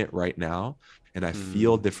doing it right now. And I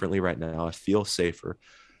feel Hmm. differently right now. I feel safer.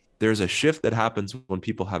 There's a shift that happens when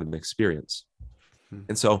people have an experience. Hmm.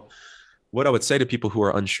 And so, what I would say to people who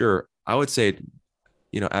are unsure, I would say,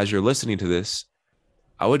 as you're listening to this,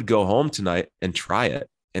 I would go home tonight and try it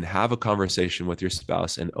and have a conversation with your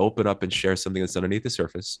spouse and open up and share something that's underneath the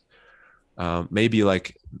surface. Maybe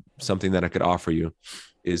like something that I could offer you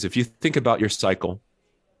is if you think about your cycle,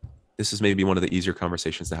 this is maybe one of the easier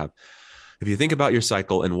conversations to have. If you think about your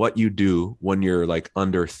cycle and what you do when you're like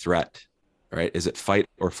under threat, right? Is it fight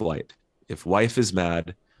or flight? If wife is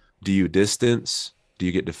mad, do you distance? Do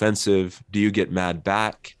you get defensive? Do you get mad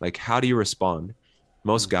back? Like, how do you respond? Hmm.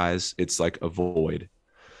 Most guys, it's like avoid.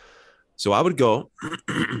 So I would go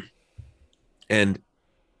and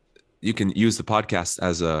you can use the podcast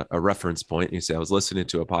as a reference point. You say, I was listening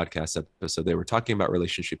to a podcast episode. They were talking about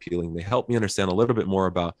relationship healing. They helped me understand a little bit more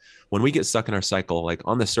about when we get stuck in our cycle, like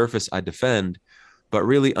on the surface, I defend, but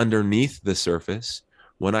really underneath the surface,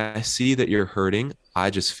 when I see that you're hurting, I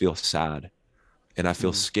just feel sad and I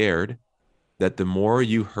feel Hmm. scared that the more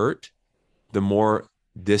you hurt, the more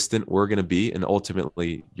distant we're going to be. And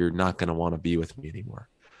ultimately, you're not going to want to be with me anymore.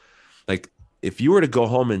 Like if you were to go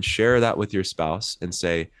home and share that with your spouse and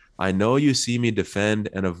say, I know you see me defend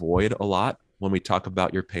and avoid a lot when we talk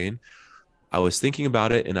about your pain. I was thinking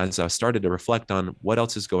about it. And as I started to reflect on what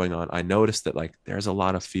else is going on, I noticed that like there's a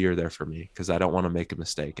lot of fear there for me because I don't want to make a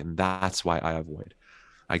mistake. And that's why I avoid.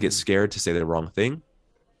 I get Hmm. scared to say the wrong thing.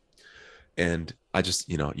 And I just,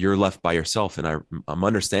 you're left by yourself. And I'm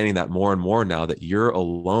understanding that more and more now that you're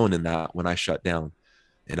alone in that when I shut down.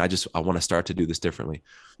 And I want to start to do this differently.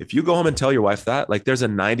 If you go home and tell your wife that, like there's a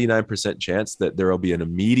 99% chance that there will be an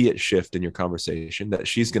immediate shift in your conversation, that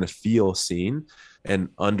she's going to feel seen and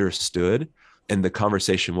understood, and the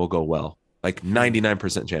conversation will go well. Like Hmm.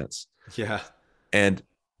 99% chance. Yeah. And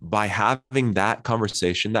by having that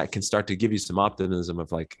conversation, that can start to give you some optimism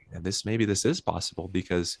of like, maybe this is possible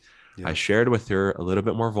because I Yeah. shared with her a little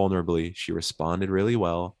bit more vulnerably. She responded really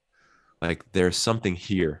well. Like there's something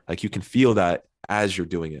here. Like you can feel that as you're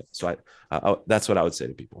doing it. So that's what I would say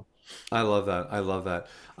to people. I love that. I love that.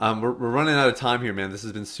 We're running out of time here, man. This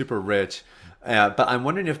has been super rich. But I'm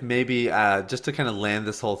wondering if maybe just to kind of land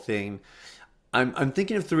this whole thing, I'm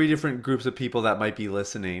thinking of three different groups of people that might be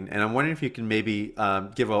listening, and I'm wondering if you can maybe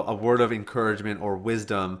give a word of encouragement or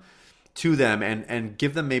wisdom to them and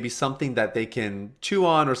give them maybe something that they can chew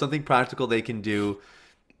on or something practical they can do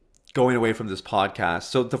going away from this podcast.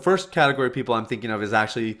 So the first category of people I'm thinking of is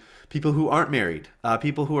actually people who aren't married,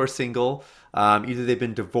 people who are single. Either they've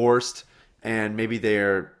been divorced and maybe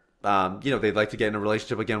they're, they'd like to get in a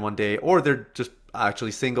relationship again one day, or they're just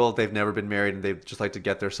actually single. They've never been married and they'd just like to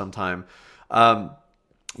get there sometime. Um,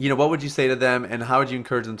 what would you say to them, and how would you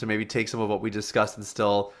encourage them to maybe take some of what we discussed and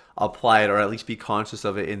still apply it, or at least be conscious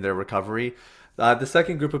of it in their recovery? The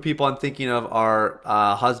second group of people I'm thinking of are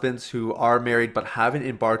husbands who are married but haven't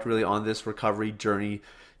embarked really on this recovery journey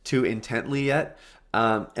too intently yet.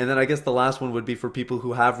 And then I guess the last one would be for people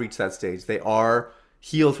who have reached that stage. They are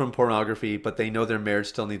healed from pornography, but they know their marriage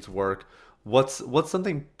still needs work. What's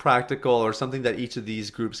something practical or something that each of these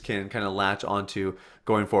groups can kind of latch onto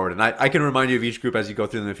going forward? And I can remind you of each group as you go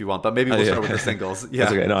through them if you want, but maybe we'll start with the singles. Yeah.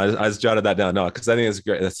 That's okay. No, I just jotted that down. No, because I think it's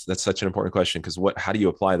great. That's such an important question, because how do you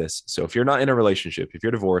apply this? So if you're not in a relationship, if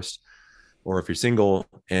you're divorced, or if you're single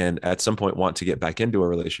and at some point want to get back into a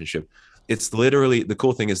relationship, it's literally, the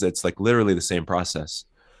cool thing is that it's like literally the same process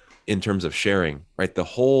in terms of sharing, right?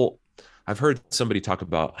 I've heard somebody talk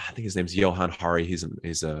about, I think his name's Johan Hari.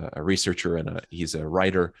 He's a researcher and he's a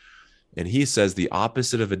writer. And he says the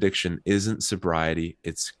opposite of addiction isn't sobriety,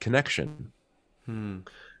 it's connection. And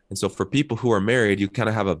so for people who are married, you kind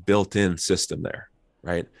of have a built-in system there,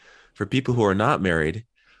 right? For people who are not married,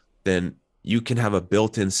 then you can have a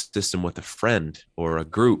built-in system with a friend or a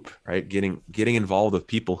group, right? Getting involved with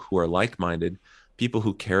people who are like-minded, people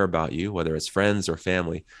who care about you, whether it's friends or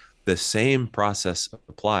family. The same process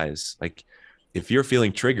applies. Like if you're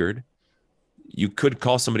feeling triggered, you could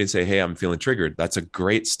call somebody and say, hey, I'm feeling triggered. That's a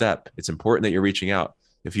great step. It's important that you're reaching out.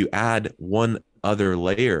 If you add one other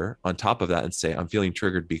layer on top of that and say, I'm feeling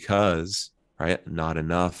triggered because, right, not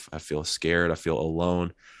enough, I feel scared, I feel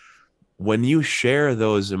alone. When you share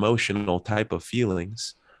those emotional type of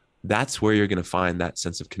feelings, that's where you're going to find that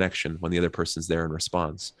sense of connection when the other person's there and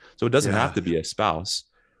responds. So it doesn't have to be a spouse.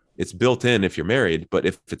 It's built in if you're married, but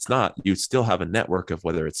if it's not, you still have a network of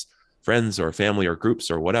whether it's friends or family or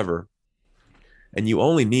groups or whatever. And you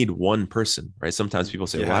only need one person, right? Sometimes people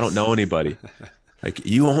say, well, I don't know anybody. Like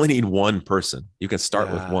you only need one person. You can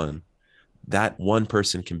start with one. That one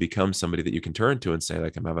person can become somebody that you can turn to and say,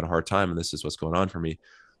 like, I'm having a hard time and this is what's going on for me.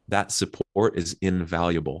 That support is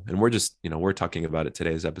invaluable. And we're just, we're talking about it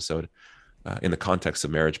today's episode in the context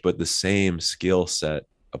of marriage, but the same skill set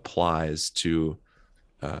applies to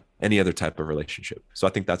any other type of relationship. So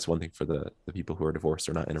I think that's one thing for the people who are divorced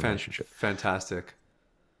or not in a relationship. Fantastic.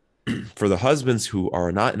 For the husbands who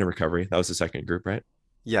are not in a recovery, that was the second group, right?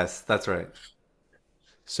 Yes, that's right.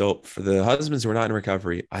 So for the husbands who are not in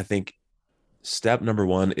recovery, I think step number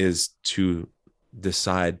one is to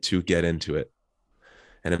decide to get into it.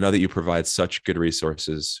 And I know that you provide such good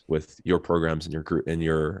resources with your programs and your group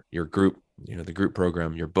the group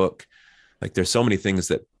program, your book. Like there's so many things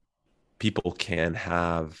that people can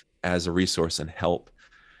have as a resource and help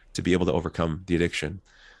to be able to overcome the addiction.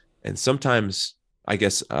 And sometimes, I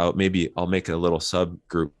guess maybe I'll make a little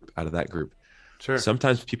subgroup out of that group. Sure.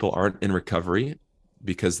 Sometimes people aren't in recovery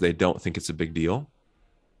because they don't think it's a big deal.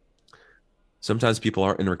 Sometimes people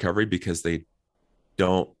aren't in recovery because they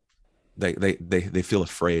feel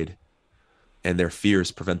afraid and their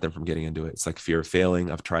fears prevent them from getting into it. It's like fear of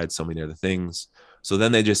failing. I've tried so many other things. So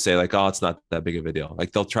then they just say like, oh, it's not that big of a deal.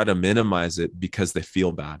 Like they'll try to minimize it because they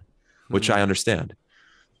feel bad, which I understand.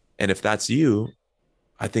 And if that's you,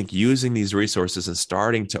 I think using these resources and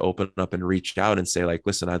starting to open up and reach out and say like,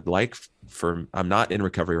 listen, I'm not in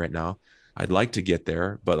recovery right now. I'd like to get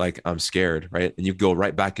there, but like, I'm scared. Right. And you go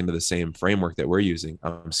right back into the same framework that we're using.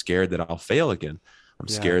 I'm scared that I'll fail again. I'm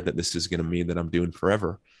scared that this is going to mean that I'm doomed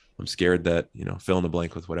forever. I'm scared that, fill in the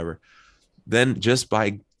blank with whatever. Then just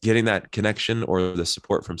by getting that connection or the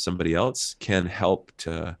support from somebody else can help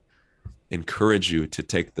to encourage you to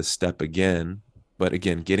take the step again. But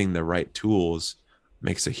again, getting the right tools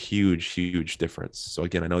makes a huge, huge difference. So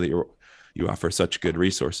again, I know that you offer such good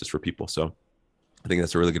resources for people. So I think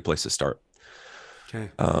that's a really good place to start. Okay.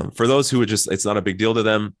 For those who it's not a big deal to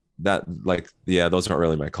them, that those aren't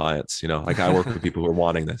really my clients. Like I work with people who are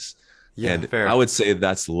wanting this. Yeah, and fair. I would say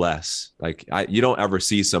that's less. Like you don't ever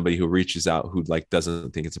see somebody who reaches out who like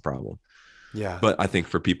doesn't think it's a problem. Yeah. But I think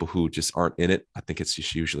for people who just aren't in it, I think it's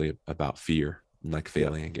just usually about fear and like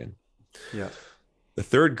failing again. Yeah. The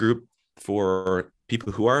third group for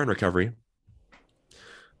people who are in recovery,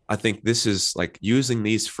 I think this is like using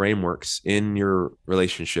these frameworks in your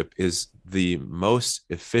relationship is the most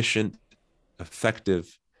efficient,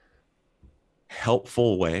 effective,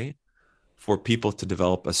 helpful way for people to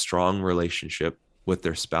develop a strong relationship with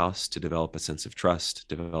their spouse to develop a sense of trust,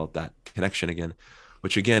 develop that connection again,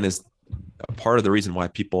 which again is a part of the reason why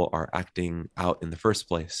people are acting out in the first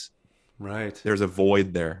place. Right. There's a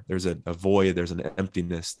void there. There's a void. There's an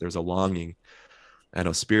emptiness. There's a longing. I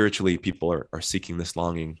know spiritually people are seeking this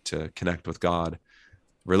longing to connect with God.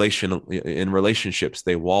 In relationships,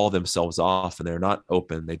 they wall themselves off and they're not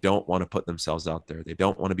open. They don't want to put themselves out there. They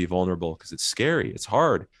don't want to be vulnerable because it's scary. It's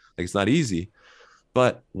hard. Like, it's not easy.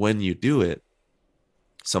 But when you do it,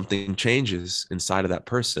 something changes inside of that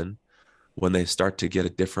person when they start to get a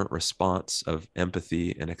different response of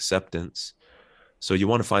empathy and acceptance. So you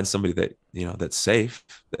want to find somebody that, that's safe,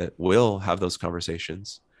 that will have those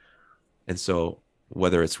conversations. And so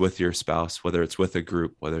whether it's with your spouse, whether it's with a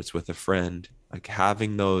group, whether it's with a friend, like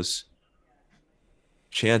having those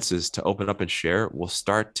chances to open up and share will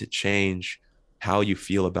start to change how you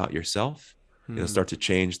feel about yourself. It'll start to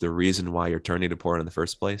change the reason why you're turning to porn in the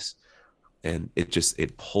first place. And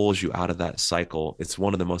it pulls you out of that cycle. It's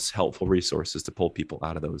one of the most helpful resources to pull people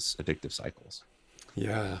out of those addictive cycles.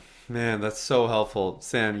 Yeah, man, that's so helpful.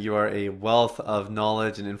 Sam, you are a wealth of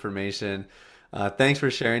knowledge and information. Thanks for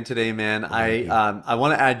sharing today, man. I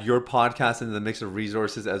want to add your podcast into the mix of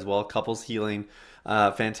resources as well. Couples Healing,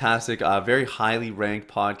 fantastic, very highly ranked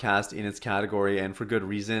podcast in its category, and for good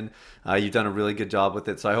reason. You've done a really good job with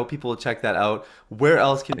it. So I hope people will check that out. Where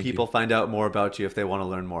else can people find out more about you if they want to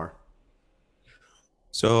learn more?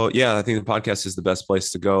 So yeah, I think the podcast is the best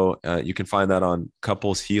place to go. You can find that on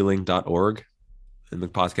coupleshealing.org. And the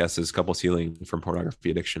podcast is Couples Healing from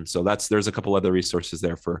Pornography Addiction. So there's a couple other resources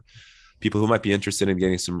there for people who might be interested in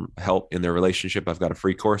getting some help in their relationship. I've got a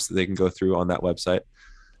free course that they can go through on that website.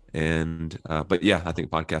 And, but yeah, I think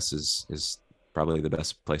podcast is probably the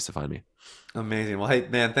best place to find me. Amazing. Well, hey,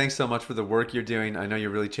 man, thanks so much for the work you're doing. I know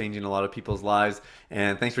you're really changing a lot of people's lives,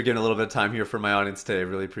 and thanks for giving a little bit of time here for my audience today. I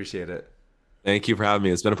really appreciate it. Thank you for having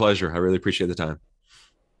me. It's been a pleasure. I really appreciate the time.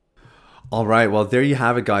 All right. Well, there you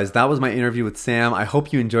have it, guys. That was my interview with Sam. I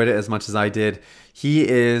hope you enjoyed it as much as I did.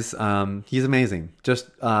 He's amazing.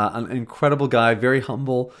 Just an incredible guy, very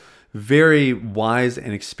humble, very wise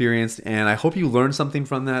and experienced. And I hope you learned something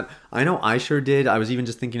from that. I know I sure did. I was even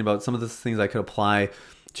just thinking about some of the things I could apply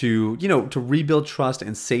to, to rebuild trust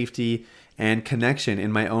and safety and connection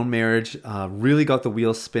in my own marriage. Really got the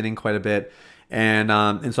wheels spinning quite a bit.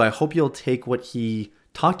 And so I hope you'll take what he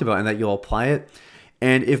talked about and that you'll apply it.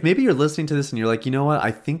 And if maybe you're listening to this and you're like, you know what, I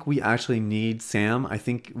think we actually need Sam. I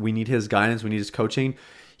think we need his guidance. We need his coaching.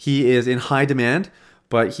 He is in high demand,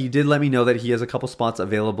 but he did let me know that he has a couple spots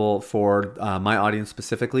available for my audience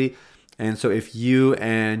specifically. And so if you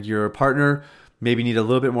and your partner maybe need a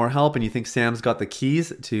little bit more help and you think Sam's got the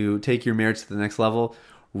keys to take your marriage to the next level,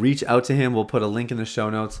 reach out to him. We'll put a link in the show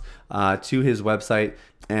notes to his website,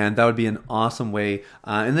 and that would be an awesome way.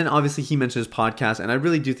 And then obviously he mentioned his podcast, and I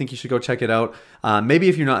really do think you should go check it out. Maybe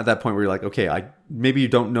if you're not at that point where you're like, okay, maybe you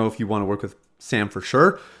don't know if you want to work with Sam for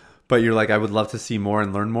sure, but you're like, I would love to see more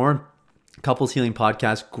and learn more. Couples Healing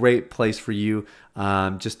Podcast, great place for you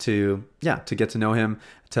just to get to know him,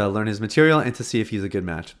 to learn his material, and to see if he's a good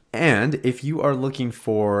match. And if you are looking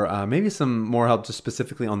for maybe some more help just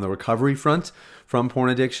specifically on the recovery front from porn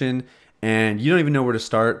addiction, and you don't even know where to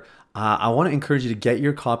start, I want to encourage you to get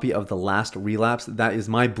your copy of The Last Relapse. That is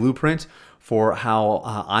my blueprint for how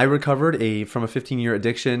I recovered from a 15-year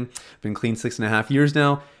addiction. Been clean 6.5 years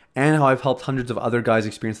now, and how I've helped hundreds of other guys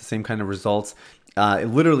experience the same kind of results. It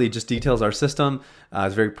literally just details our system.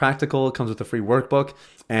 It's very practical. It comes with a free workbook,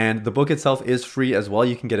 and the book itself is free as well.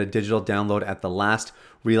 You can get a digital download at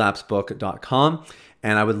thelastrelapsebook.com,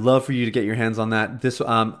 and I would love for you to get your hands on that. This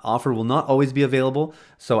offer will not always be available,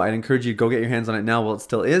 so I'd encourage you to go get your hands on it now while it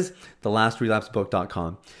still is.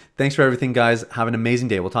 Thelastrelapsebook.com. Thanks for everything, guys. Have an amazing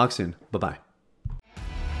day. We'll talk soon. Bye-bye.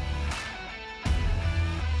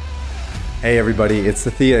 Hey everybody, it's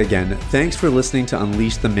Sathya again. Thanks for listening to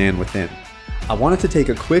Unleash the Man Within. I wanted to take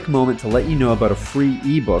a quick moment to let you know about a free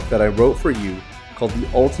ebook that I wrote for you called The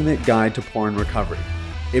Ultimate Guide to Porn Recovery.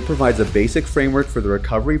 It provides a basic framework for the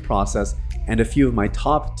recovery process and a few of my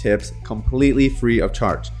top tips completely free of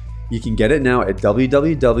charge. You can get it now at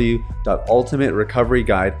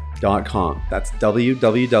www.ultimaterecoveryguide.com. That's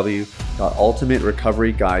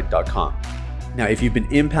www.ultimaterecoveryguide.com. Now, if you've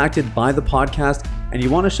been impacted by the podcast and you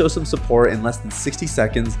want to show some support in less than 60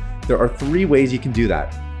 seconds, there are 3 ways you can do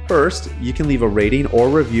that. First, you can leave a rating or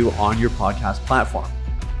review on your podcast platform.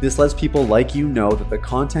 This lets people like you know that the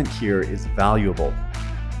content here is valuable.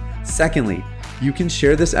 Secondly, you can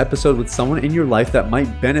share this episode with someone in your life that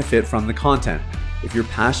might benefit from the content. If you're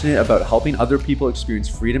passionate about helping other people experience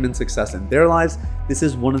freedom and success in their lives, this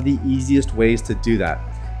is one of the easiest ways to do that.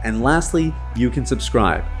 And lastly, you can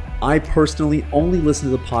subscribe. I personally only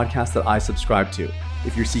listen to the podcasts that I subscribe to.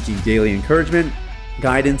 If you're seeking daily encouragement,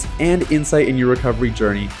 guidance, and insight in your recovery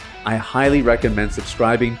journey, I highly recommend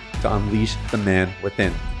subscribing to Unleash the Man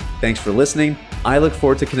Within. Thanks for listening. I look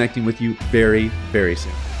forward to connecting with you very, very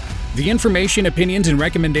soon. The information, opinions, and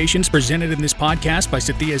recommendations presented in this podcast by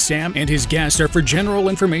Sathya Sam and his guests are for general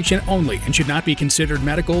information only and should not be considered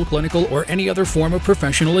medical, clinical, or any other form of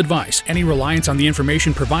professional advice. Any reliance on the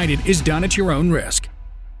information provided is done at your own risk.